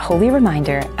 It's a holy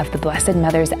reminder of the Blessed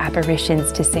Mother's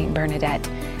apparitions to Saint Bernadette,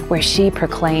 where she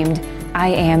proclaimed, "I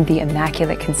am the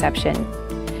Immaculate Conception."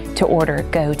 To order,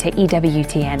 go to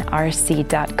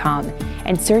EWTNRC.com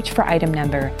and search for item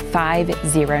number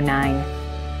 509.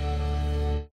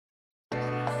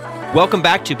 Welcome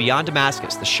back to Beyond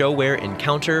Damascus, the show where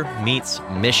encounter meets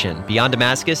mission. Beyond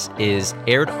Damascus is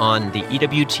aired on the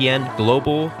EWTN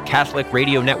Global Catholic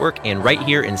Radio Network and right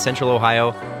here in Central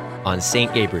Ohio on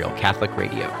St. Gabriel Catholic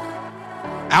Radio.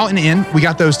 Out and in, we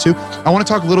got those two. I want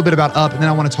to talk a little bit about up, and then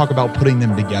I want to talk about putting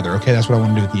them together. Okay, that's what I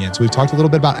want to do at the end. So we've talked a little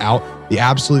bit about out, the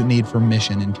absolute need for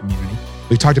mission and community.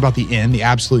 We've talked about the in, the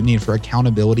absolute need for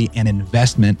accountability and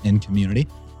investment in community.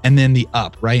 And then the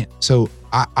up, right? So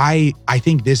I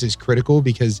think this is critical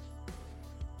because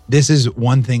this is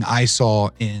one thing I saw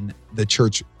in the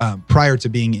church prior to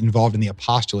being involved in the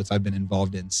apostolates I've been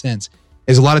involved in since,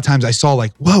 is a lot of times I saw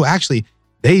like, whoa, actually,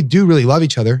 they do really love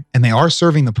each other and they are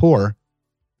serving the poor,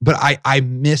 but I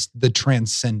missed the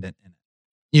transcendent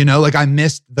in it. Like I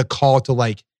missed the call to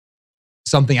like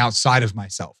something outside of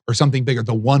myself or something bigger,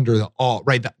 the wonder, the awe,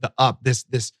 right? The up, this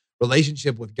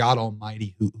relationship with God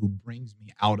Almighty who brings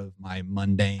me out of my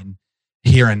mundane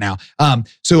here and now.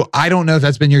 So I don't know if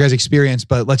that's been your guys' experience,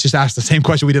 but let's just ask the same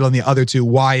question we did on the other two.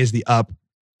 Why is the up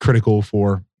critical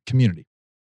for community?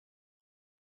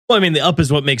 Well, I mean, the up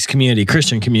is what makes community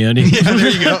Christian community. Yeah, there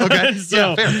you go. Okay.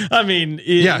 So, fair. I mean,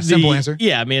 simple answer.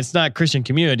 Yeah, I mean, it's not Christian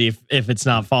community if it's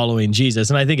not following Jesus.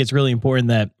 And I think it's really important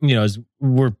that, as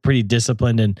we're pretty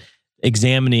disciplined and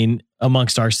examining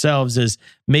amongst ourselves is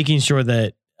making sure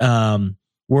that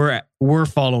we're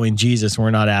following Jesus. We're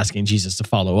not asking Jesus to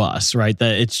follow us, right?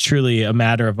 That it's truly a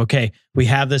matter of, okay, we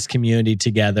have this community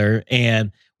together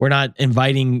and we're not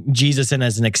inviting Jesus in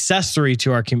as an accessory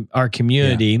to our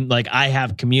community. Yeah. Like I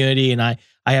have community and I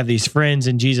have these friends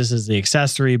and Jesus is the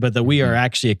accessory, but that we are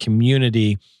actually a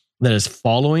community that is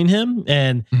following him.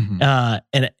 And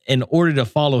and in order to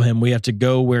follow him, we have to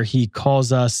go where he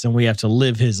calls us and we have to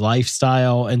live his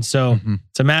lifestyle. And so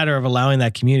it's a matter of allowing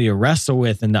that community to wrestle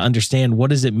with and to understand what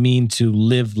does it mean to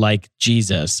live like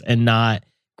Jesus and not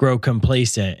grow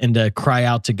complacent and to cry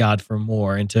out to God for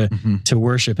more and to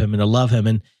worship him and to love him.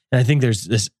 And I think there's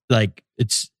this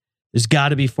there's got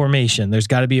to be formation. There's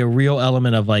got to be a real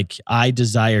element of like, I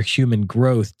desire human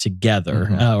growth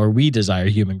together or we desire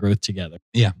human growth together.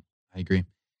 Yeah. I agree.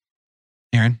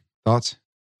 Aaron, thoughts?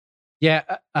 Yeah,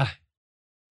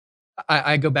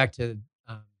 I go back to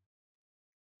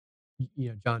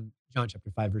John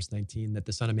chapter 5 verse 19 that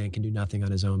the Son of Man can do nothing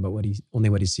on his own, but only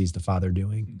what he sees the Father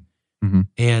doing,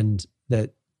 and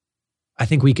that I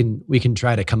think we can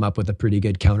try to come up with a pretty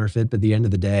good counterfeit, but at the end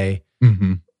of the day,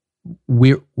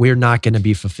 we're not going to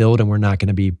be fulfilled and we're not going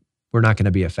to be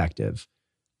effective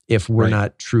if we're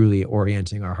not truly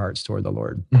orienting our hearts toward the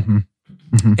Lord.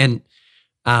 And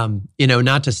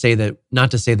not to say that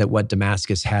what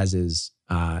Damascus has is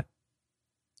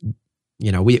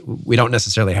we don't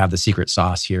necessarily have the secret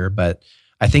sauce here, but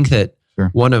I think that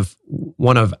one of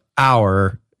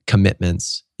our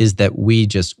commitments is that we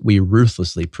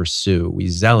ruthlessly pursue, we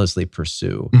zealously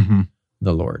pursue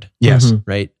the Lord. Yes.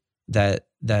 Right? That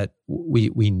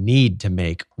we need to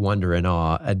make wonder and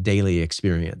awe a daily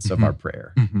experience of our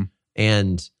prayer.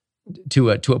 And to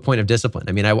a point of discipline.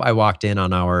 I mean, I walked in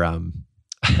on our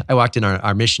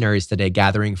missionaries today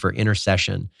gathering for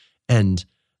intercession, and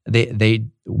they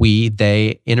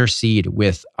intercede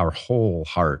with our whole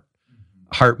heart,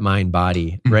 mind,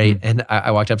 body, right? And I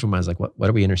walked up to him and I was like, "What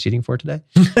are we interceding for today?"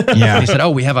 Yeah. And he said,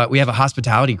 "Oh, we have a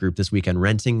hospitality group this weekend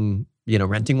renting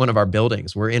one of our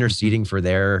buildings. We're interceding for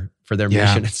their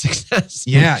mission and success."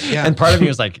 Yeah. And part of me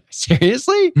was like,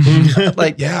 "Seriously?"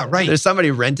 Like, yeah, right. There's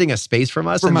somebody renting a space from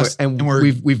us, and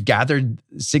we've gathered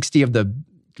 60 of the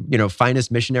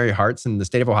finest missionary hearts in the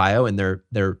state of Ohio, and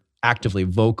they're actively,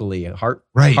 vocally,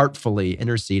 heartfully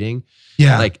interceding.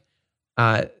 Yeah, like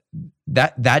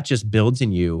that just builds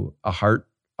in you a heart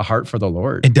for the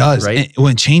Lord. It does, right?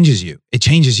 When it changes you,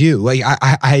 Like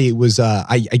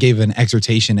I gave an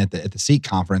exhortation at the Seek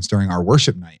conference during our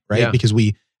worship night, right? Yeah. Because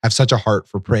we have such a heart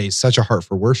for praise, such a heart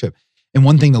for worship. And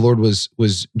one thing the Lord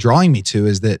was drawing me to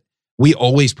is that we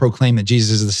always proclaim that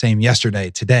Jesus is the same yesterday,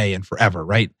 today, and forever,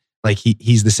 right? Like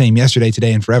he's the same yesterday,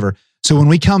 today, and forever. So when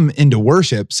we come into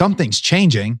worship, something's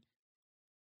changing.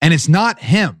 and it's not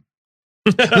him.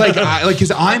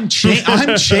 Because I'm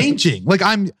changing. Like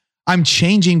I'm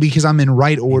changing because I'm in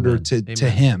right order to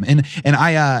him. And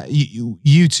I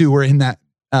you two were in that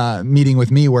meeting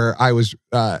with me where I was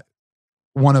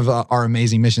one of our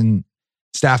amazing mission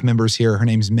staff members here. Her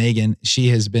name's Megan. She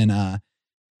has been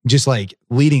just like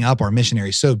leading up our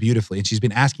missionaries so beautifully, and she's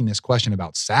been asking this question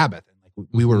about Sabbath. And like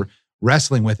we were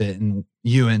wrestling with it, and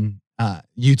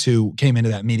you two came into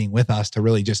that meeting with us to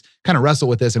really just kind of wrestle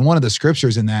with this. And one of the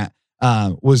scriptures in that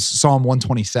was Psalm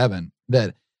 127,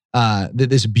 that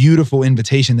this beautiful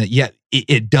invitation that yet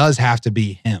it does have to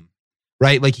be him,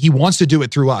 right? Like he wants to do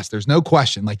it through us. There's no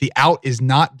question. Like the out is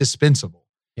not dispensable.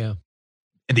 Yeah.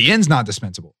 And the in's not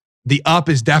dispensable. The up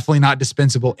is definitely not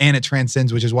dispensable, and it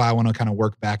transcends, which is why I want to kind of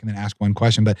work back and then ask one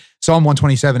question. But Psalm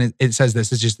 127, it says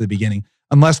this, it's just the beginning.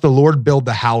 Unless the Lord build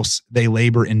the house, they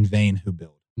labor in vain who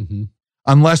build. Mm-hmm.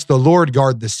 Unless the Lord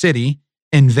guard the city,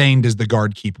 in vain does the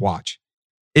guard keep watch.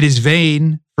 It is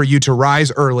vain for you to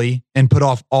rise early and put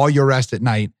off all your rest at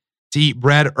night, to eat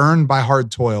bread earned by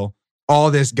hard toil. All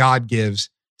this God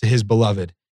gives to his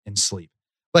beloved in sleep.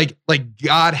 Like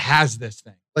God has this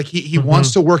thing. Like he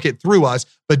wants to work it through us,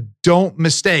 but don't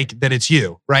mistake that it's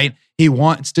you, right? He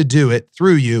wants to do it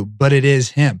through you, but it is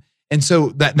him. And so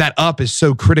that up is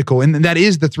so critical. And that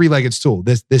is the three-legged stool,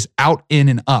 this out, in,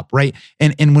 and up, right?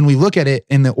 And when we look at it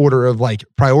in the order of like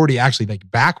priority, actually like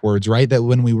backwards, right? That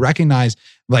when we recognize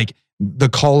like the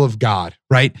call of God,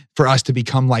 right? For us to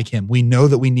become like him, we know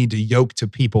that we need to yoke to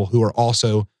people who are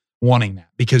also wanting that,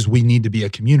 because we need to be a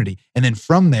community. And then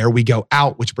from there, we go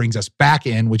out, which brings us back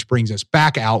in, which brings us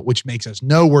back out, which makes us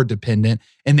know we're dependent,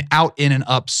 and the out, in, and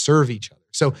up serve each other.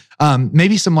 So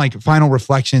maybe some like final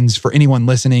reflections for anyone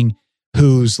listening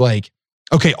who's like,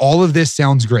 okay, all of this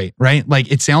sounds great, right?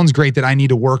 Like it sounds great that I need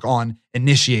to work on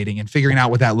initiating and figuring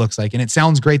out what that looks like. And it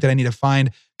sounds great that I need to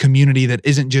find community that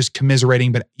isn't just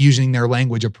commiserating, but using their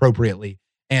language appropriately.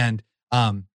 And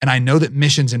I know that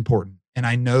mission's important, and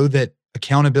I know that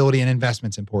accountability and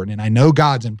investment's important, and I know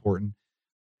God's important,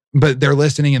 but they're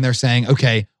listening and they're saying,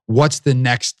 okay, what's the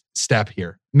next step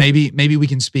here? Maybe we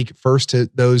can speak first to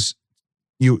those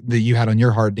that you had on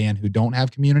your heart, Dan, who don't have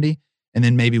community. And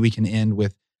then maybe we can end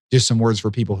with just some words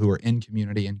for people who are in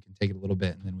community, and can take it a little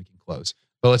bit, and then we can close.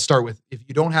 But let's start with, if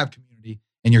you don't have community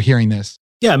and you're hearing this.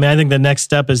 Yeah, I mean, I think the next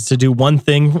step is to do one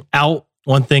thing out,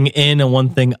 one thing in, and one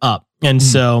thing up. And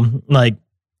so like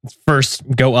first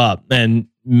go up and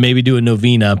maybe do a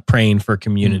novena praying for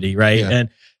community, right? Yeah.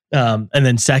 And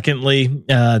then secondly,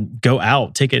 go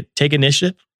out, take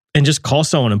initiative and just call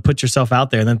someone and put yourself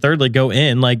out there. And then thirdly, go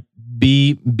in, like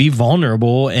be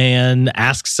vulnerable and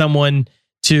ask someone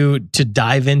to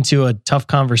dive into a tough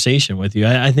conversation with you.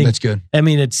 I think that's good. I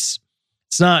mean, it's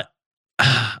not,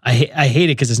 I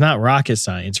hate it because it's not rocket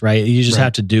science, right? You just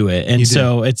have to do it. And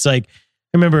so it's like,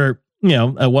 I remember,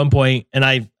 at one point, and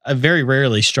I very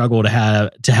rarely struggle to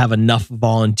have enough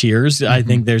volunteers. I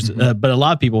think there's, but a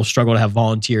lot of people struggle to have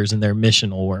volunteers in their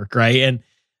missional work, right? And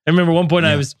I remember one point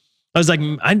I was like,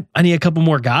 I need a couple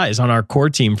more guys on our core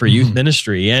team for youth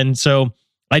ministry. And so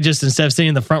I just, instead of sitting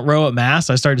in the front row at Mass,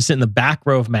 I started to sit in the back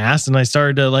row of Mass, and I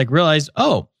started to like realize,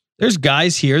 oh, there's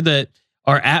guys here that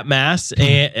are at Mass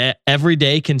and every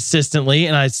day consistently.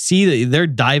 And I see that they're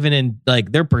diving in,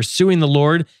 like they're pursuing the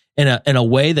Lord in a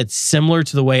way that's similar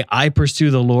to the way I pursue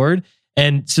the Lord.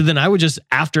 And so then I would just,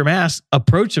 after Mass,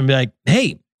 approach them and be like,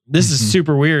 hey, this is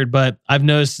super weird, but I've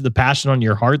noticed the passion on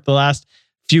your heart the last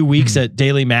few weeks at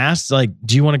daily Mass. Like,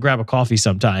 do you want to grab a coffee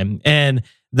sometime? And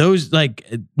those, like,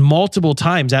 multiple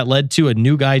times that led to a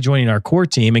new guy joining our core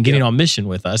team and getting on mission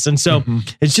with us. And so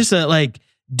it's just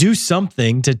do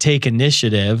something to take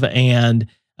initiative, and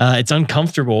it's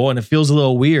uncomfortable and it feels a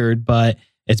little weird, but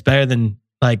it's better than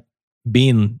like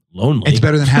being lonely. It's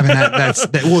better than having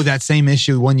that same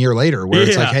issue 1 year later, where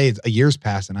it's like, hey, it's a year's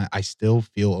passed and I still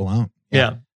feel alone.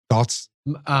 Yeah. Thoughts?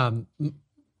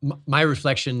 My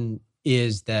reflection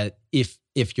is that if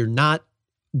you're not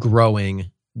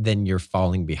growing, then you're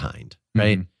falling behind,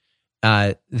 right?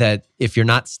 That if you're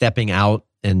not stepping out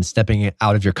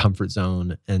of your comfort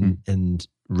zone and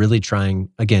really trying,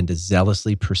 again, to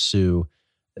zealously pursue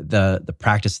the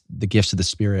practice, the gifts of the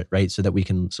Spirit, right? So we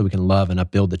can love and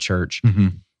upbuild the church.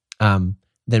 Then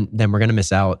we're going to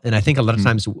miss out. And I think a lot of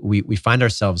times we find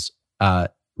ourselves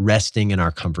resting in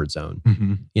our comfort zone.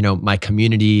 My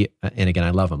community, and again, I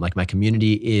love them. Like my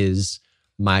community is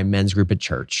my men's group at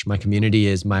church. My community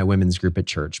is my women's group at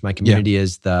church. My community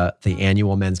is the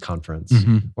annual men's conference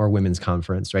or women's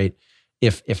conference, right?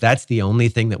 If that's the only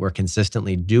thing that we're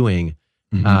consistently doing,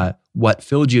 what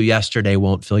filled you yesterday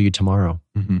won't fill you tomorrow.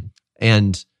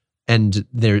 And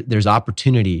there's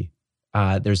opportunity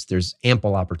there's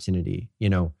ample opportunity.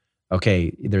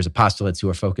 Okay, there's apostolates who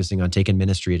are focusing on taking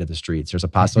ministry to the streets. There's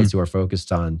apostolates who are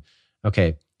focused on,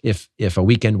 okay, if a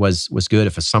weekend was good,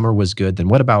 if a summer was good, then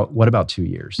what about 2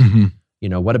 years?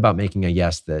 What about making a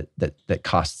yes that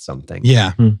costs something?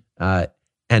 Yeah.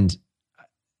 And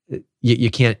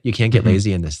you can't get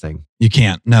lazy in this thing. You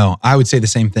can't. No, I would say the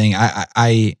same thing.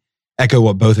 I echo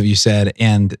what both of you said,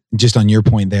 and just on your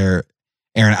point there,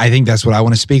 Aaron, I think that's what I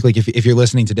want to speak. Like if you're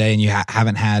listening today and you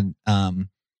haven't had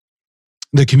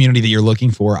the community that you're looking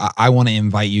for, I want to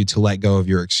invite you to let go of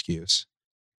your excuse.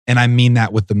 And I mean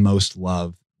that with the most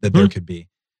love that there could be.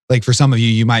 Like for some of you,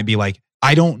 you might be like,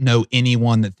 I don't know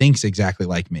anyone that thinks exactly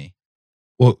like me.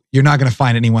 Well, you're not going to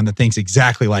find anyone that thinks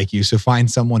exactly like you. So find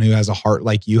someone who has a heart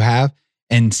like you have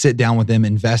and sit down with them,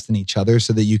 invest in each other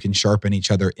so that you can sharpen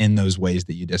each other in those ways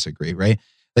that you disagree, right?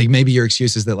 Like maybe your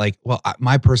excuse is that like, well,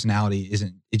 my personality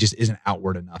just isn't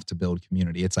outward enough to build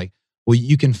community. It's like, well,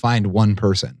 you can find one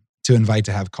person to invite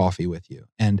to have coffee with you.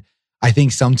 And I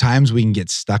think sometimes we can get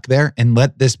stuck there, and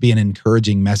let this be an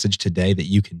encouraging message today that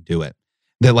you can do it.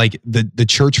 That like the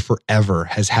church forever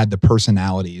has had the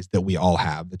personalities that we all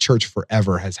have. The church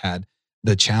forever has had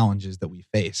the challenges that we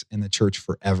face, and the church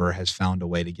forever has found a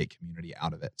way to get community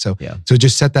out of it. So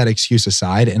just set that excuse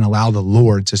aside and allow the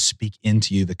Lord to speak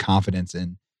into you the confidence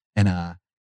and an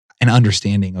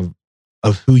understanding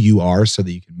of who you are so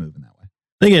that you can move in that way.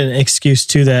 I think an excuse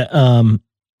too that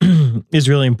is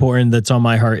really important that's on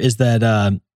my heart is that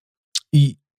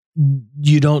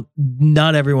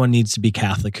not everyone needs to be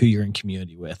Catholic who you're in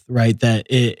community with, right? That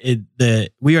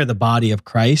we are the body of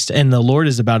Christ, and the Lord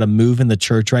is about to move in the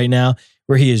church right now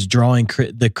where he is drawing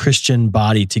the Christian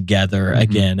body together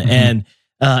again. And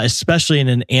especially in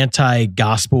an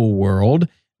anti-gospel world,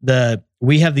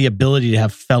 we have the ability to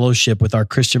have fellowship with our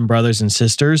Christian brothers and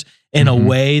sisters in a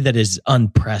way that is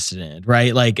unprecedented,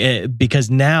 right? Like, because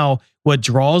now what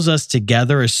draws us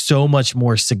together is so much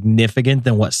more significant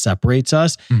than what separates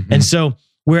us. And so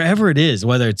wherever it is,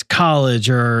 whether it's college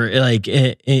or like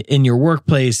in your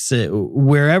workplace,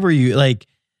 wherever you like,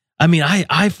 I mean,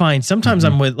 I find sometimes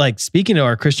I'm with like speaking to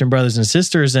our Christian brothers and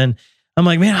sisters, and I'm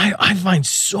like, man, I find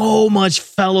so much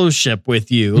fellowship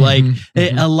with you, like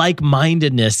a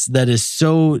like-mindedness that is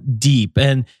so deep.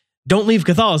 And don't leave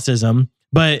Catholicism,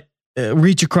 but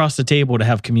reach across the table to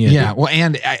have community. Yeah, well,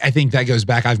 and I think that goes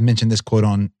back. I've mentioned this quote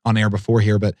on air before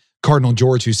here, but Cardinal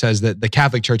George, who says that the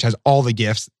Catholic Church has all the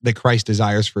gifts that Christ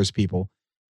desires for his people,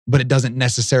 but it doesn't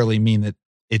necessarily mean that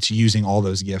it's using all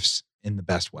those gifts in the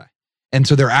best way. And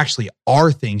so there actually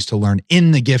are things to learn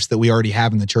in the gifts that we already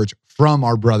have in the church from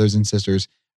our brothers and sisters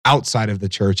outside of the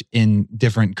church in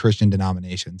different Christian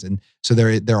denominations. And so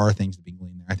there are things to be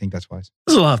gleaned there. I think that's wise.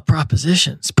 There's a lot of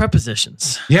prepositions.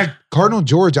 Yeah, Cardinal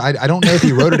George, I don't know if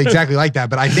he wrote it exactly like that,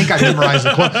 but I think I memorized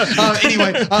the quote.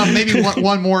 Anyway, maybe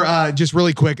one more, just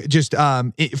really quick, just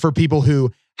for people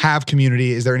who have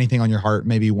community, is there anything on your heart?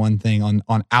 Maybe one thing on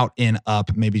out and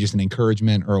up, maybe just an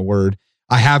encouragement or a word.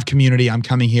 I have community. I'm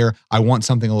coming here. I want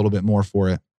something a little bit more for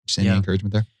it. Just any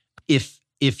encouragement there?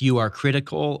 If you are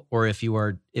critical, or if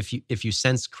you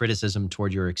sense criticism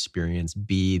toward your experience,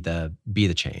 be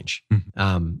the change.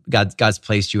 God's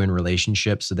placed you in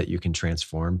relationships so that you can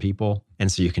transform people,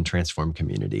 and so you can transform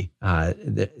community.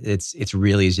 It's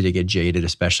really easy to get jaded,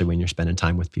 especially when you're spending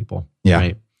time with people. Yeah.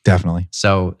 Right? Definitely.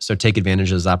 So take advantage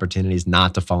of those opportunities,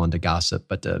 not to fall into gossip,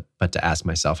 but to ask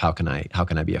myself, how can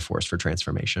I be a force for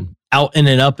transformation? Out and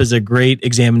up is a great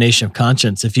examination of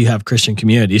conscience if you have Christian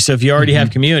community. So if you already have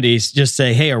communities, just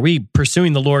say, hey, are we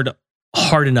pursuing the Lord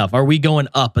hard enough? Are we going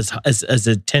up as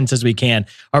intense as we can?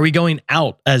 Are we going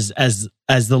out as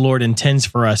the Lord intends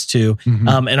for us to?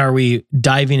 And are we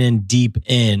diving in deep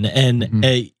in? And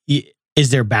is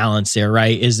there balance there,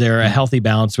 right? Is there a healthy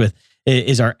balance with,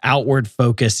 is our outward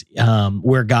focus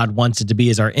where God wants it to be?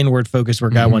 Is our inward focus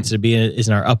where God wants it to be? Is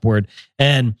in our upward?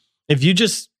 And if you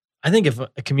I think if a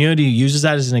community uses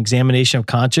that as an examination of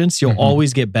conscience, you'll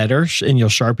always get better and you'll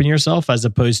sharpen yourself, as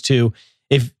opposed to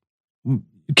if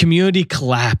community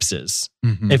collapses,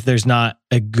 if there's not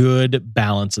a good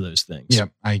balance of those things.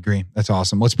 Yep, I agree. That's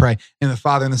awesome. Let's pray. In the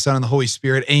Father and the Son and the Holy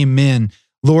Spirit, amen.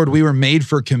 Lord, we were made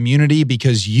for community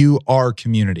because you are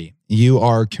community. You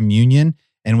are communion.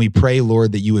 And we pray,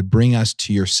 Lord, that you would bring us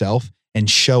to yourself and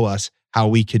show us how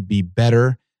we could be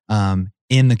better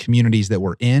in the communities that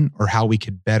we're in, or how we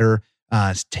could better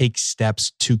take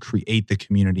steps to create the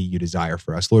community you desire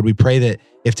for us. Lord, we pray that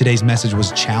if today's message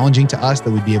was challenging to us, that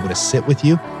we'd be able to sit with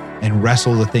you and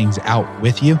wrestle the things out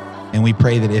with you. And we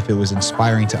pray that if it was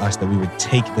inspiring to us, that we would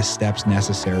take the steps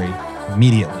necessary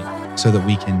immediately so that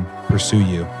we can pursue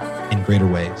you in greater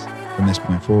ways. from this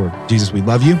point forward. Jesus, we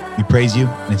love you. We praise you.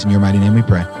 And it's in your mighty name we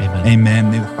pray. Amen. Amen.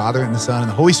 In the name of the Father and the Son and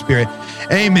the Holy Spirit.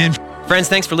 Amen. Friends,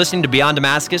 thanks for listening to Beyond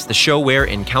Damascus, the show where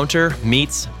encounter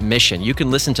meets mission. You can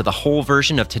listen to the whole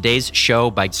version of today's show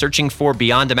by searching for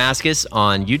Beyond Damascus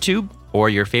on YouTube or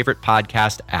your favorite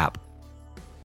podcast app.